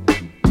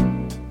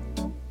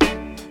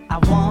 I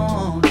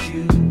want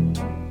you.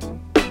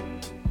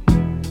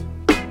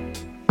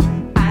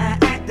 I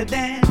act a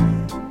damn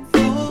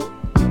fool,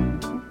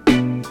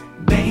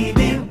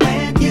 baby,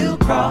 when you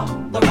crawl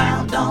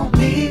around on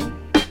me.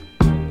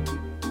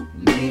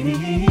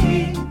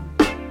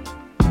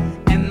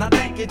 And I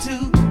thank you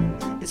too,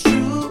 it's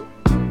true.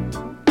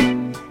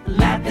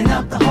 Lapping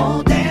up the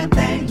whole damn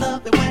thing,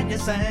 love it when you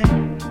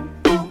sing.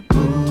 Ooh,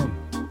 ooh,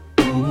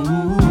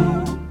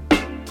 ooh.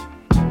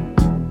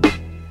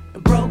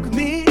 It broke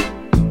me,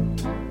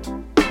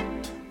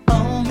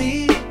 on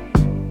me,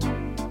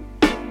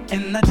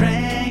 and I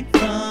drank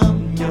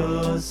from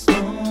your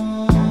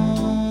spoon.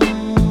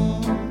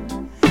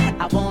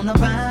 I wanna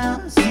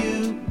rouse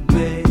you,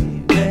 baby.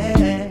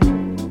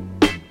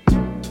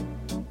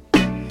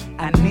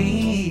 I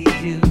need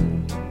you.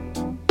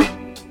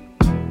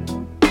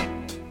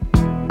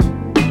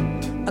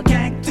 A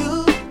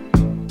cactus,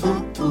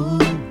 ooh, ooh,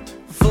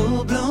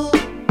 full bloom,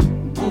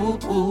 ooh,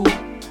 ooh,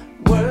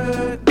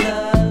 work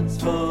gloves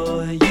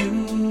for you.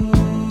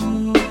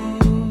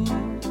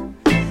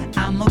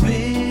 I'm a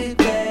big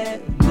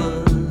red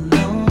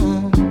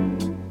balloon.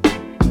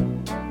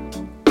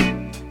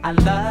 I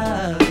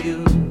love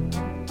you.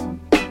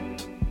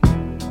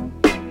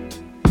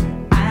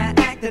 I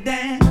act a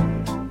damn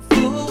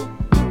fool,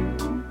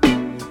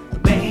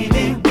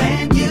 baby,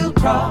 when you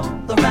crawl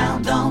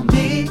around on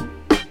me.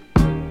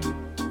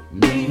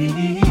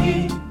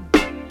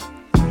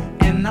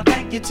 And I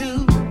thank you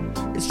too,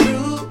 it's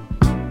true.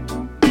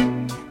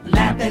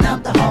 Lapping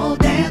up the whole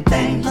damn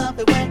thing, love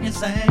it when you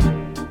sing.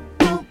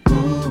 Ooh,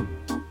 ooh,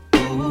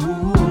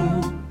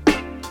 ooh.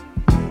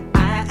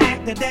 I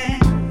act a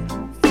damn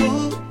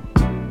fool,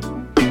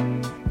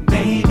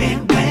 baby,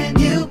 when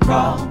you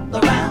crawl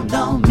around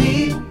on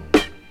me.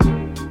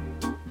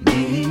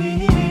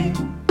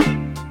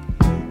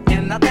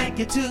 And I thank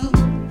you too,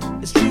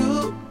 it's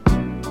true.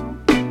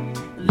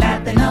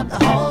 Lapping up the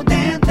whole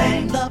damn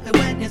thing, love it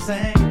when you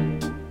sing.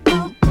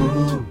 Ooh,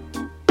 ooh,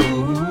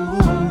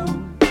 ooh.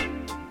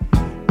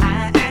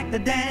 I act a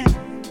damn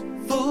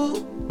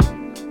fool,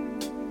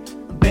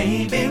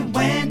 baby,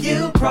 when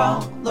you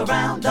crawl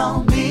around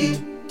on me.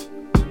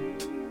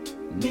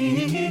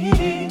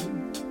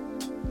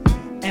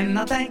 And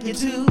I thank you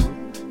too,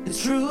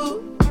 it's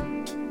true.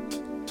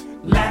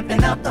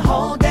 Lapping up the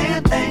whole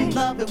damn thing,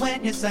 love it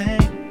when you sing.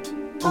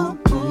 Ooh,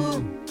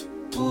 ooh,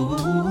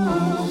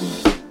 ooh.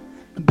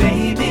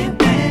 Baby,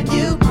 when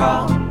you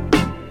crawl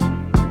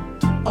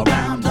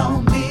around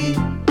on me.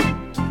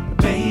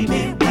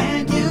 Baby,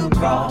 when you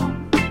crawl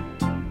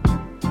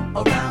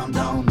around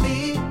on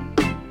me.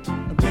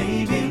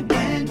 Baby,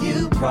 when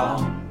you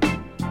crawl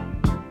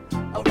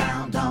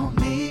around on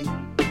me.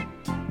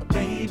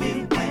 Baby,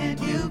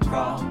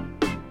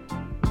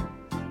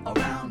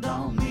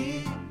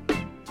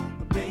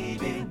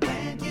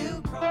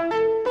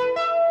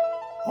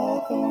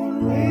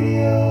 Hawthorne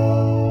Radio.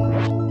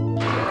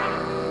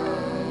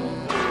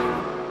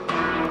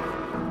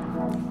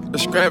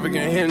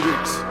 Extravagant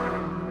Hendrix.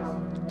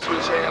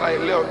 Switch hand like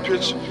left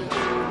pitcher.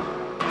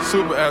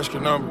 Super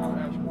astronomical.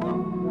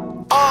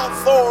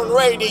 Hawthorne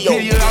Radio.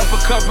 Hear you off a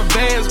couple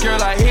bands,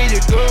 girl, I hear you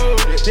go.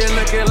 Then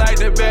looking like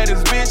the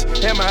baddest bitch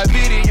in my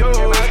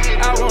videos.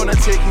 I wanna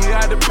take you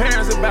out to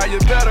Paris and buy you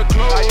better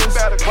clothes.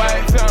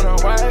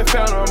 White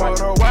fountain,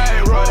 motor,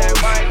 white rose.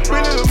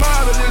 Really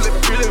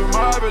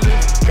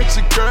marvelous. Get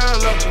your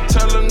girl up, you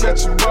tell them that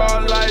you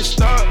all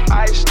iced up.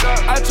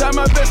 I try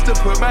my best to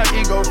put my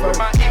ego first.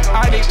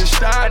 I need to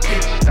start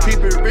it.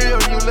 Keep it real,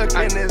 you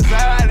looking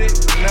exotic.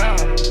 Now,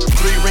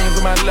 3 rings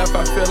on my left,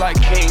 I feel like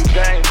King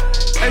James.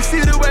 They see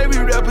the way we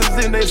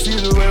represent, they see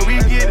the way we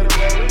get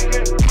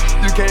it.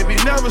 You can't be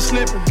never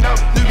slipping,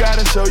 you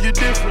gotta show you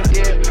different.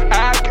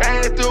 I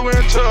came through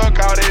and took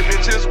all they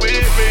bitches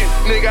with me.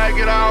 Nigga, I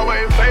get all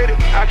way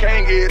faded, I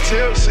can't get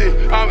tipsy.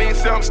 I mean,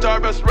 some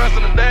Starbucks rest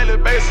on a daily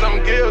basis,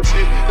 I'm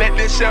guilty. Let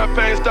this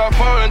champagne start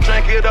pouring,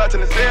 drink it up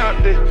till it's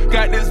empty.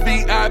 Got this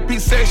VIP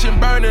section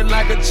burning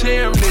like a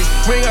chimney.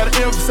 We ain't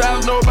gotta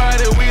emphasize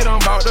nobody, we done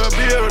bought the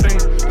building.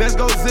 Let's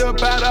go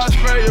zip out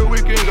Australia,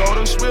 we can go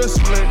to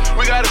Switzerland.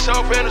 We got a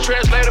chauffeur and a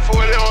translator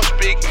for it, they don't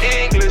speak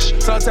English.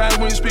 Sometimes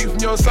when you speak from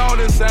your soul,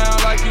 it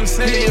sound like you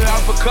sing. Hear you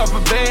off a couple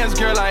bands,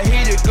 girl, I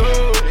hear you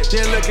good.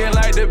 Then looking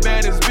like the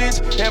baddest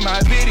bitch in my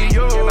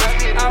videos.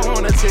 I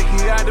wanna take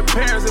you out to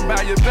Paris and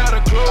buy you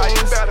better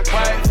clothes.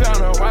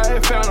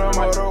 White fountain,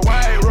 motor,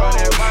 white rose.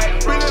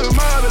 Really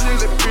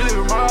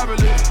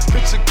marvelous.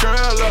 Pick your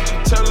girl up,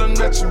 you tell them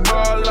that you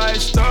all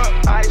iced up.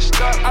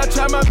 I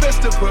try my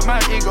best to put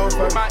my ego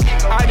first.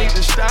 I need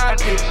to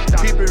start it.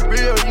 Keep it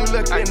real, you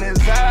looking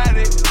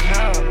exotic.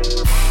 Now,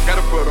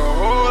 gotta put a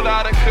whole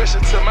lot of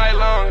cushion to my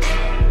lungs.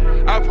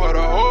 I put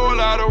a whole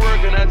lot of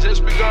work and I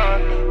just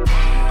begun.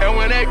 And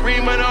when that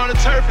green money on the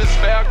turf is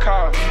fair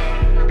call.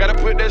 Gotta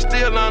put that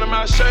steel under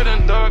my shirt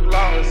and Doug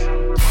Laws.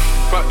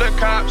 Fuck the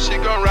cop, she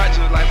gon' ride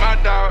just like my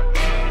dog.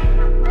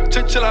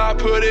 Chinchilla, I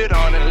put it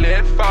on and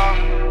let it fall.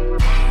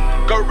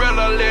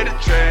 Gorilla, let it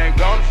drag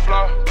on the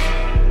floor.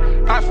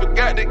 I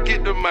forgot to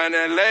get the money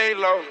and lay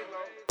low.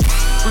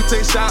 We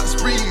take shot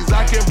sprees,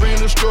 I can bring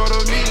the straw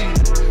to me.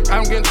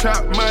 I'm getting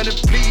trapped money,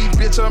 please,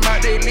 bitch, I'm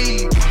out they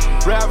league.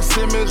 Ralph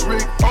Simmons,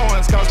 Rick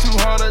Owens, cost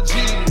 200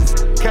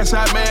 G's. Cash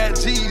out mad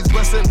G's,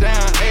 bustin'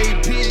 down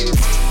APs.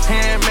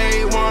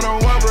 Handmade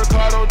 101,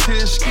 Ricardo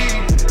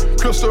Tishke.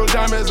 Crystal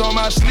diamonds on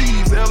my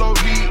sleeves, LOVE.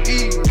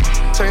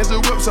 Change the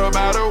whips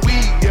about a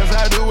week, yes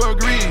I do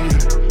agree.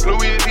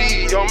 Louis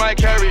V on my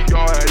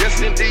carry-on,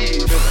 yes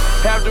indeed.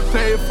 Have to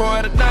pay for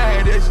it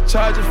tonight, they should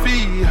charge a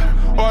fee.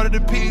 Order the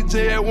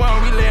PJ at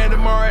 1, we land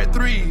tomorrow at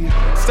 3.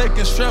 Steak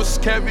and shrimps,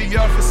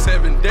 caviar for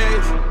 7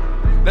 days.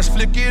 Let's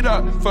flick it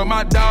up for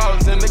my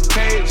dogs in the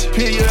cage.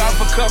 Peel you off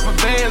a couple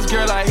bands,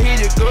 girl, I hear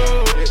you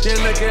good. Then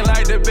looking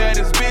like the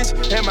baddest bitch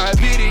in my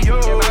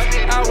videos.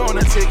 I wanna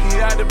take you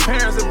out to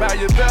Paris and buy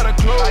you better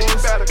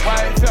clothes.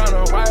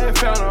 White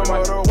fountain,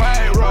 motor,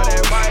 white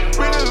rose.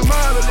 Really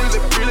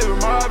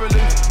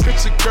marvelous. Pick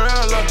your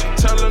girl up, you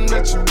tell them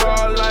that you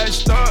all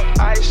iced up.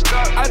 I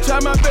try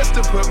my best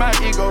to put my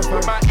ego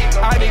first.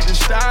 I need to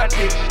start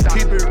it.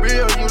 Keep it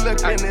real, you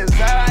looking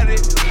exotic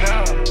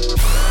now.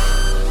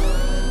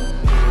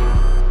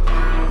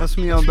 That's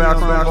me on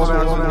background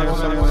vocals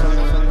somewhere.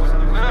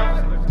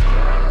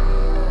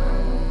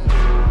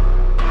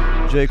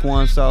 Jake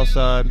One,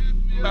 Southside.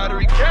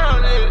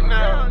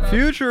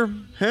 Future,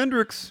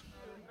 Hendrix.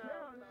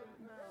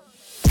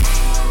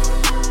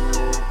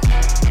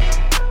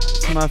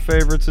 It's my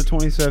favorites of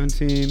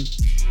 2017.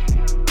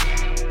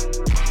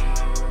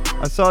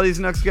 I saw these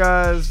next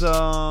guys,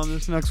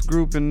 this next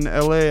group in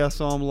LA. I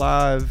saw them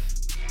live.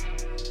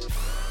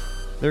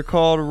 They're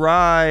called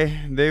Rye.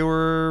 They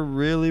were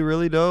really,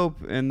 really dope.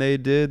 And they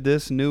did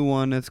this new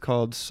one. It's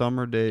called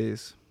Summer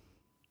Days.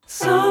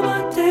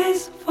 Summer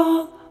days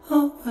fall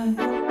away.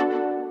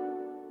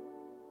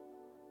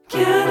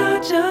 Can I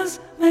just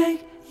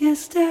make you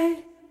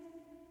stay?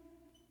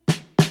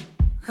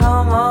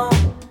 Come on,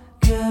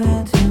 give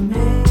it to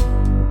me.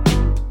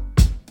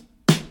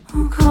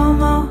 Oh,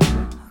 come on,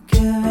 I'll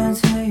give it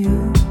to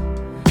you.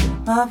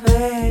 My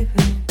baby,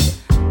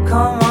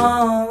 come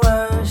on,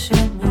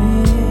 worship me.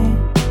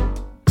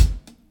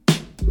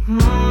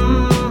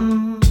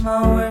 I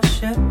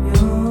worship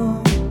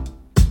you.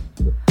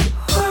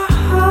 We're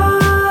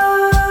high.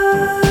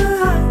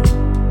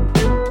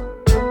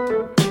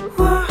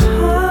 We're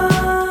high.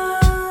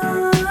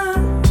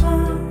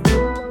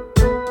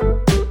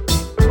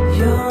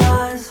 Your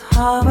eyes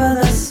harbor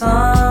the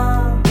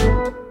sun.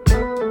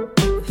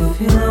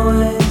 Feel the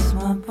waves,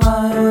 my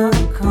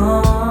body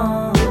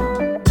calm.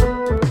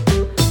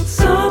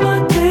 Summer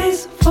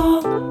days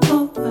fall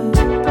away.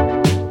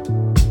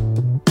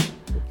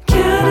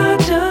 Can I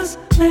just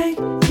make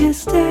you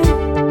stay?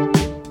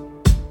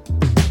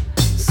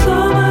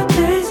 Summer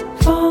days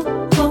fall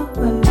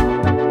away.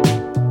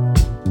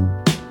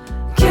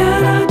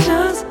 Can I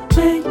just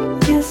make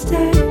you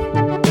stay?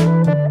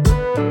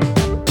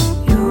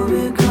 You're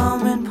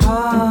becoming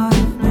part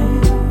of me.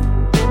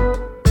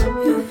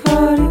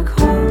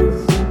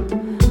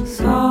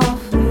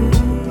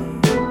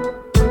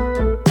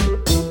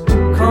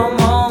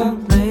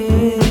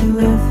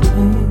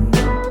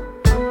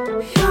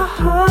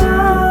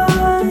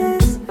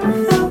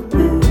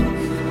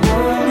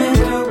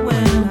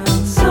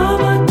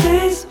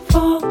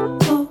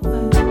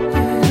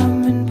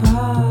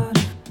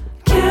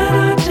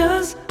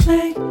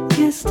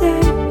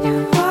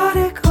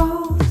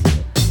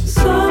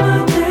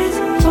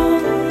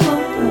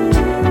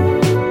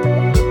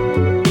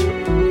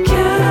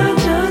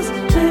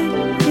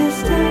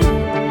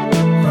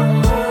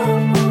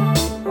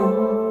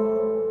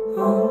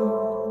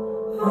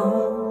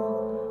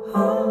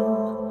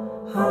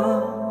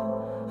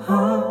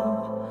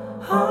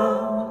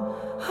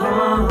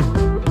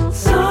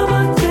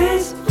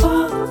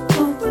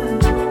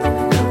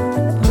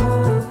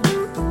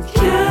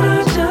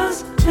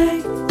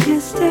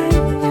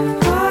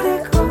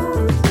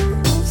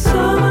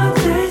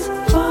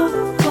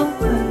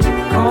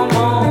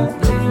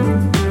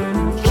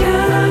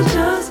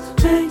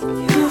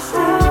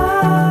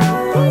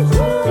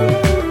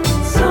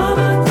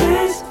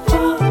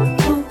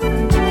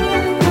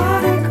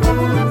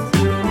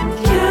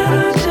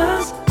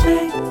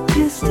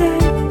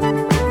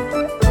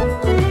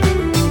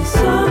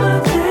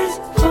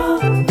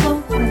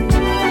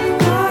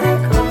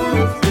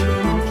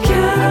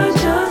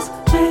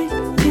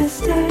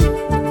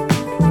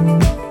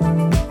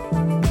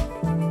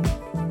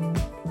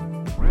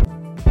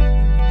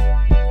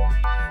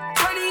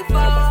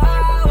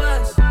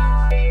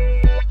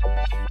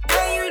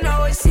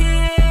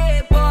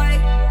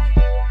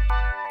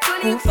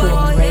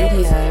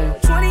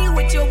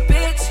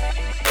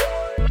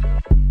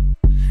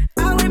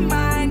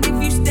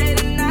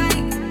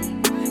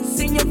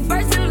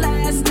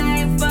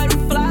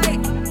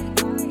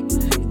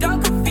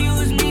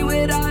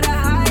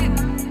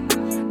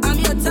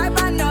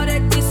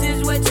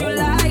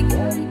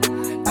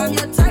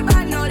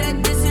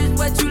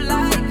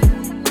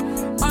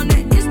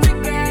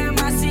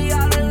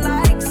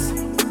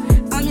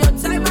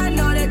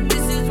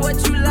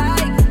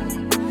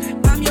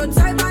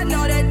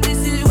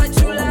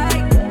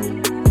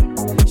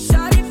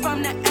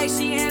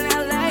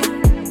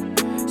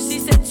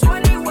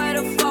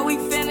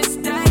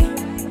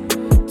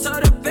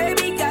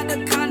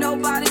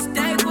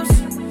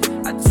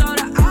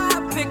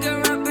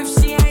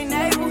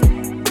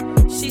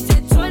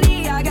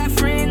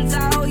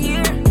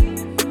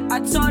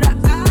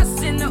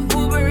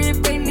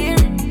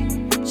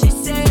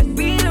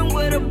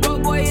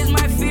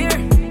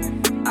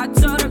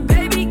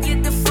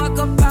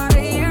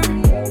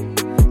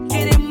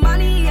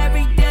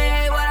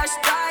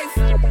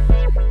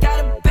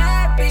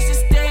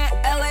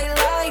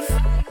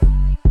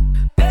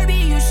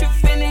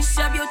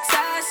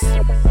 fast.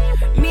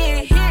 Me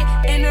and Hit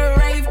in the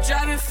rave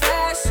driving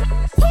fast.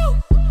 Woo!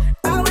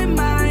 I wouldn't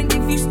mind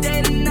if you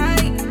stay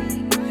tonight.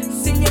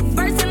 Send your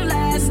first and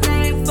last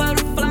name for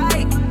the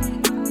flight.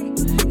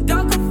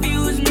 Don't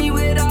confuse me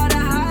with all the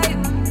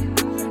hype.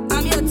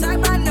 I'm your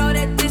type, I know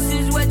that this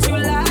is what you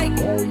like.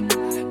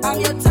 I'm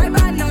your type,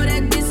 I know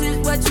that this is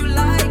what you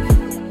like.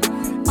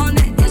 On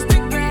the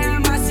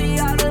Instagram, I see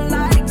all the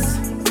likes.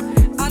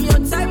 I'm your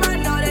type, I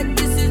know that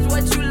this is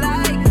what you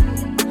like.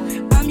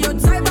 I'm your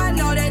type, I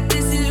know that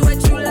this is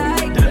what you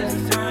like.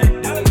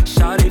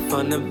 Shawty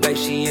from the Bay,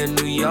 she in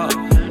New York.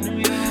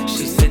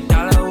 She said,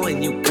 "Dollar,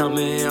 when you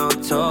coming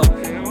on tour?"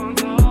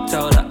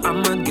 Told her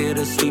I'ma get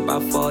her sweet by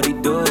 40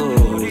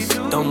 dudes.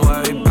 Don't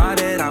worry about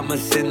it, I'ma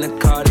send the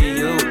car to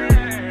you.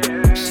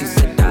 She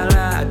said,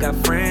 "Dollar, I got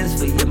friends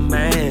for your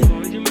man.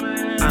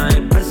 I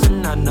ain't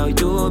pressing, I know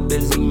you a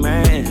busy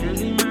man."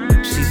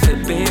 She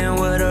said, "Being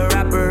with a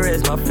rapper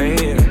is my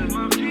fear."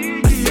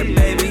 I said,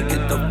 "Baby,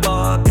 get the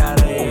fuck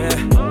out of here.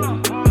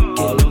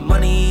 Getting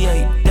money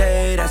every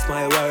day, that's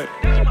my work.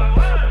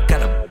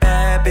 Got a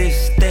bad bitch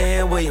stay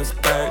in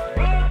Williamsburg.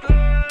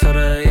 Told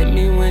her hit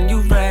me when you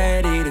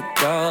ready to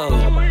go.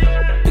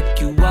 Pick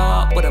you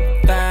up with a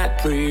fat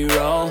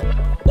pre-roll."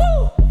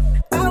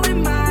 I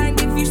wouldn't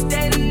mind if you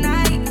stay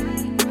tonight.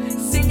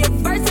 Send your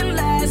first and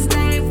last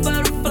name for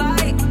the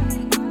flight.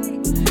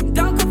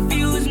 Don't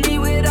confuse me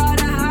with all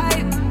the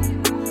hype.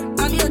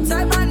 I'm your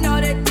type, I know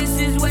that this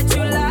is what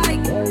you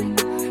like.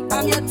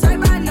 I'm your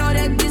type, I know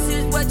that this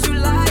is what you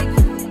like.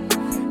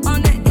 On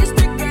the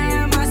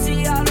Instagram, I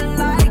see all the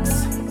likes.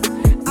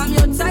 I'm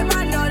your type, I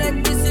know that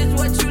this is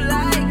what you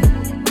like.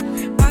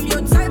 I'm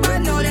your type, I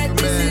know that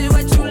this is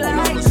what you like.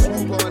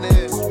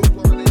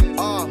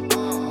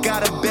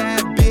 Got a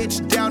bad bitch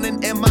down in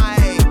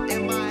MIA.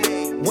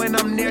 When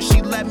I'm there,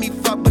 she let me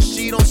fuck, but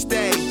she don't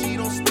stay.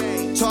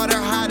 Taught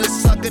her how to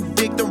suck a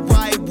dick the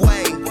right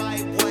way.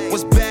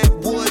 Was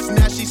backwoods,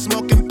 now she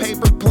smoking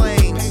paper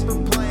planes.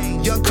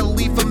 Young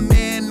Khalifa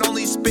man,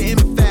 only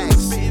spitting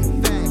facts.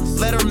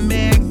 Let her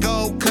man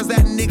go, cause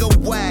that nigga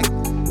whack.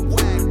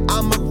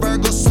 I'm a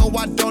Virgo, so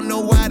I don't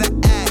know how to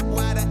act.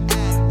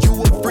 You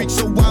a freak,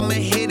 so I'ma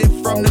hit it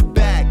from the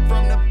back.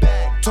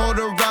 Told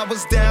her I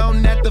was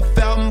down at the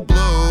Fountain Blue.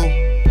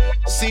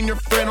 Seen your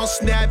friend on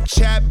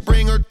Snapchat,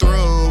 bring her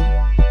through.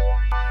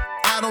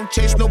 I don't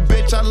chase no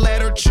bitch, I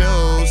let her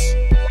choose.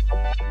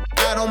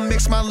 I don't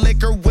mix my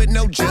liquor with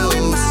no juice. I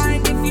wouldn't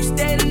mind if you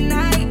stay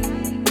tonight.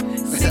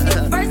 Send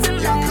your first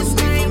and last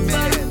name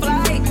for the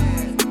flight.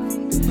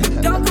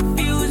 Don't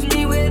confuse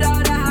me with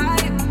all the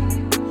hype.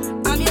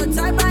 I'm your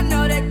type, I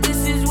know that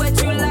this is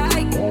what you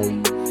like.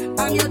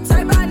 I'm your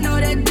type, I know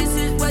that this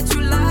is what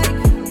you like.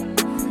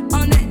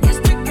 On the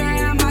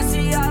Instagram, I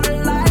see all the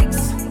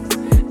likes.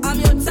 I'm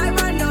your type,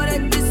 I know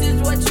that this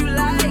is what you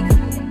like.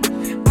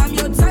 I'm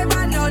your type,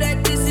 I know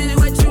that this is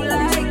what you like.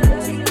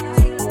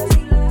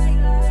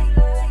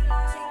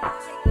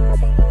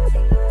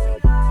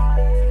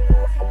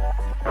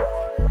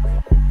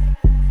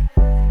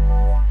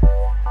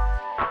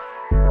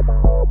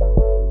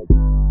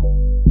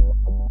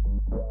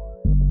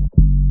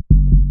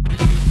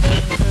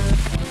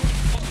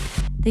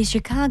 The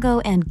Chicago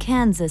and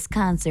Kansas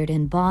concert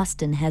in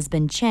Boston has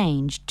been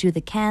changed to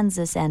the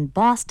Kansas and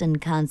Boston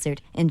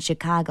concert in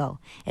Chicago.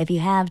 If you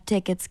have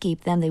tickets,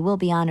 keep them. They will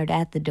be honored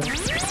at the door.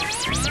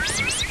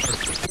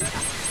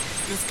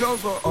 This goes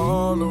for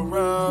all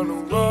around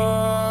the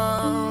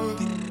world.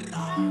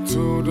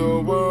 To the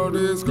world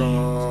is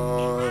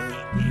gone.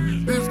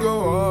 This go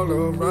all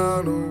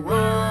around the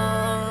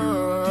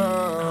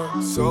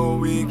world. So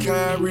we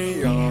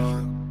carry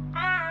on.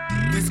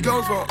 This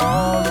goes for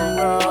all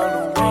around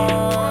the world.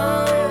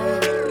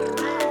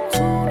 To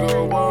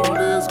the world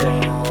is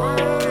gone.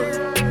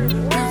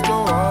 This go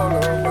all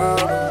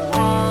around the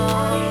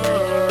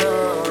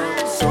world.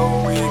 So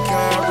we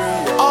carry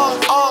on.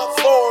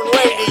 Foreign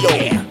radio.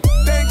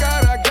 Thank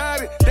God I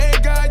got it.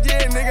 Thank God,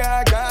 yeah, nigga,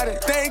 I got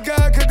it. Thank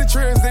God, cause the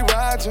trends they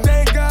watching.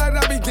 Thank God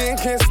I begin,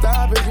 can't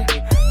stop it.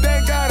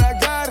 Thank God I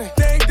got it.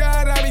 Thank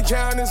God I be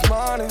counting this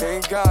money.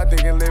 Thank God they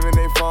can live in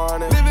they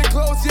farming. Living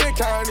close, yeah,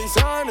 counting these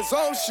hundreds.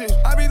 Oh shit,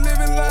 I be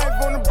living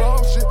life on the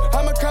bullshit.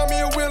 I'ma call me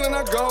a wheel and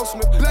I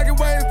ghostman. Black and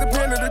white is the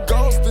pen of the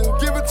ghosting.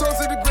 Give a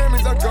toast to the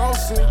Grammys, I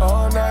ghosting.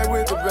 All night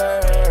with the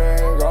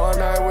bang, all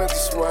night with the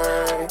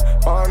swing,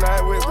 all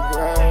night with the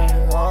bang.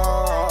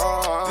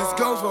 This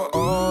goes for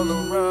all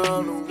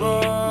around the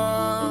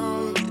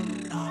world.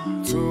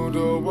 To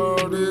the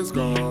world is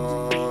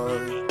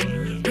gone.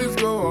 This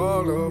go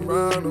all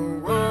around the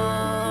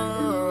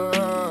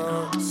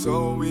world.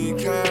 So we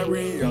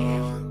carry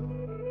on.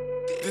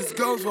 This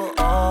goes for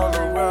all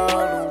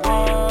around the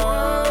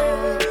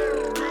world.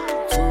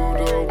 To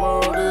the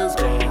world is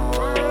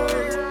gone.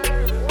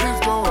 This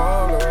go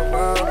all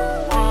around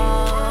the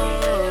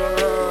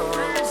world.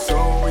 So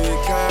we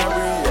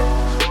carry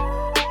on.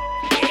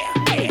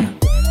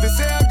 They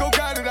say I go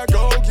got it, I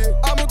go get.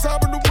 I'm on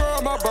top of the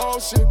world, my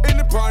bullshit. In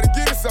the party,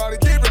 get it started,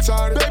 get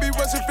retarded. Baby,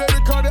 what's your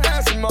favorite car to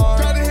ask him on?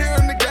 Gotta hear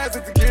on the gas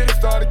if to get it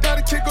started.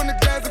 Gotta kick on the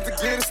gas if to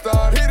get it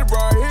started. Hit it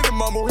right, hit it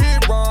mumble,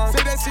 hit it wrong.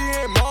 Say that she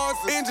ain't mine.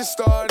 just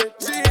started.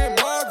 She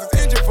hit Mars, it's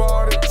engine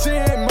farted. She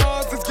hit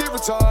Mars, let's get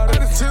retarded. I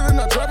just chillin',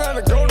 I trap out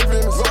and go to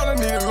Venice. Lord, I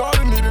need it, Lord,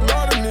 I need it,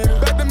 Lord, I need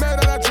it. Back the man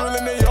that I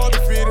drillin', they all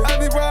defeated. I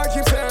be why I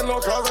keep saying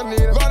Lord, cause I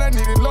need it. Lord, I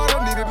need it, Lord,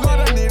 I need it,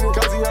 Lord, I need it.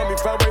 Cause he helped me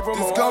fight away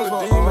from all the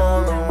demons.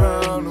 All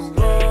around the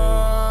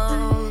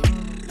world,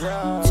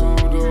 to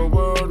the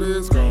world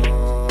is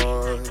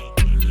gone.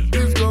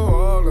 This go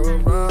all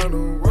around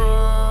the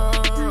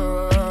world,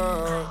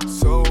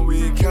 so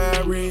we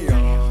carry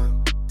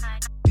on.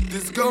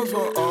 This goes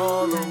for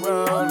all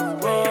around the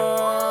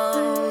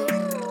world,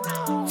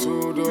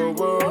 to the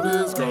world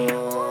is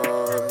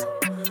gone.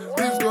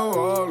 This go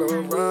all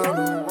around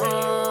the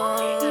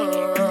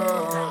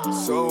world,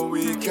 so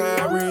we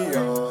carry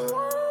on.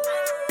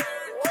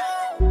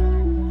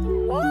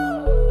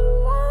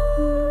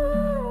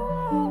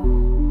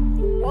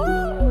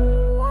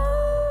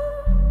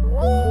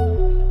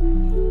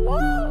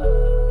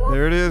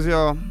 There it is,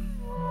 y'all.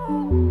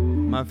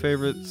 My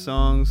favorite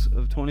songs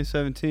of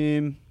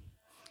 2017.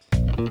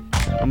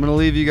 I'm going to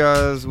leave you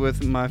guys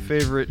with my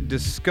favorite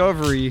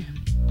discovery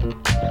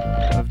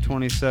of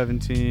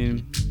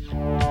 2017. This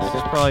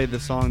is probably the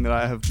song that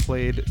I have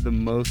played the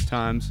most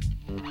times.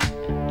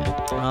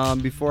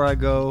 Before I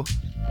go,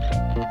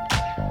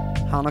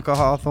 Hanukkah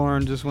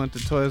Hawthorne just went to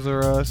Toys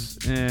R Us,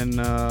 and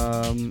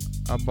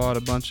I bought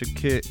a bunch of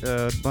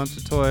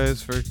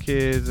toys for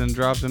kids and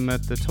dropped them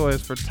at the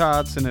Toys for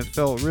Tots, and it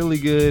felt really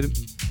good.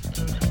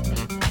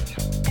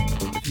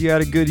 If you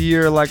had a good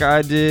year like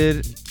I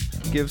did,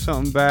 give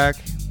something back.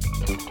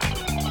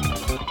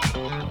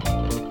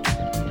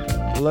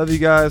 I love you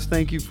guys.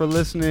 Thank you for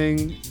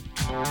listening.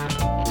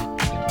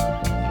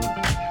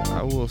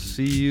 I will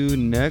see you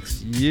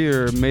next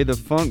year. May the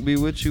funk be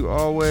with you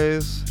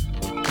always.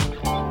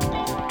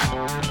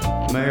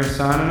 Mayor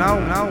signing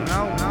out.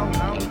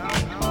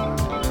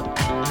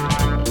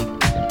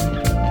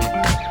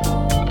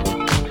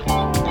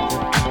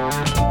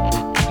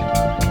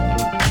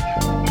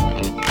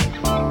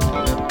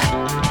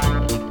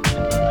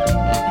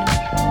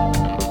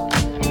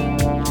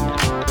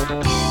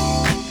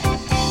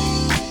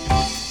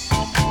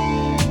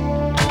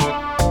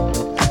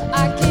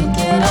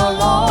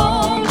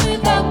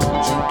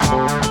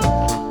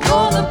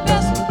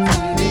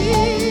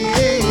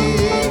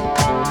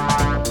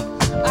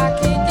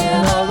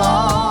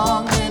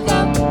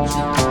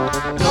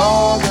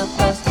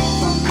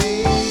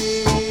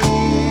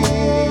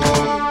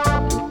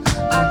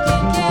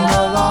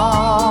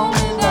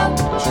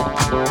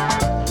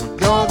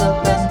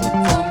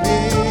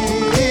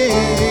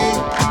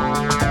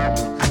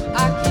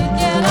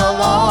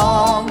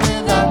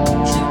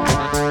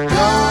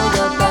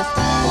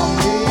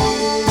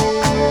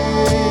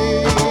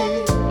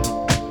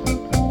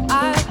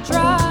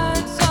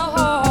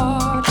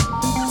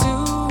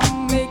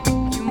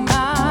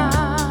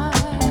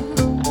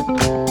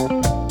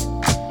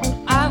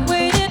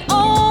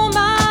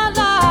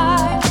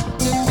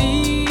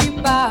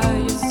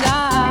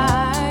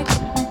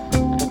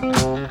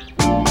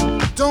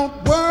 Don't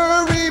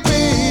worry,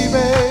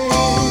 baby.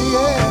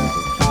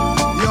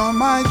 Yeah. You're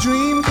my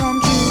dream.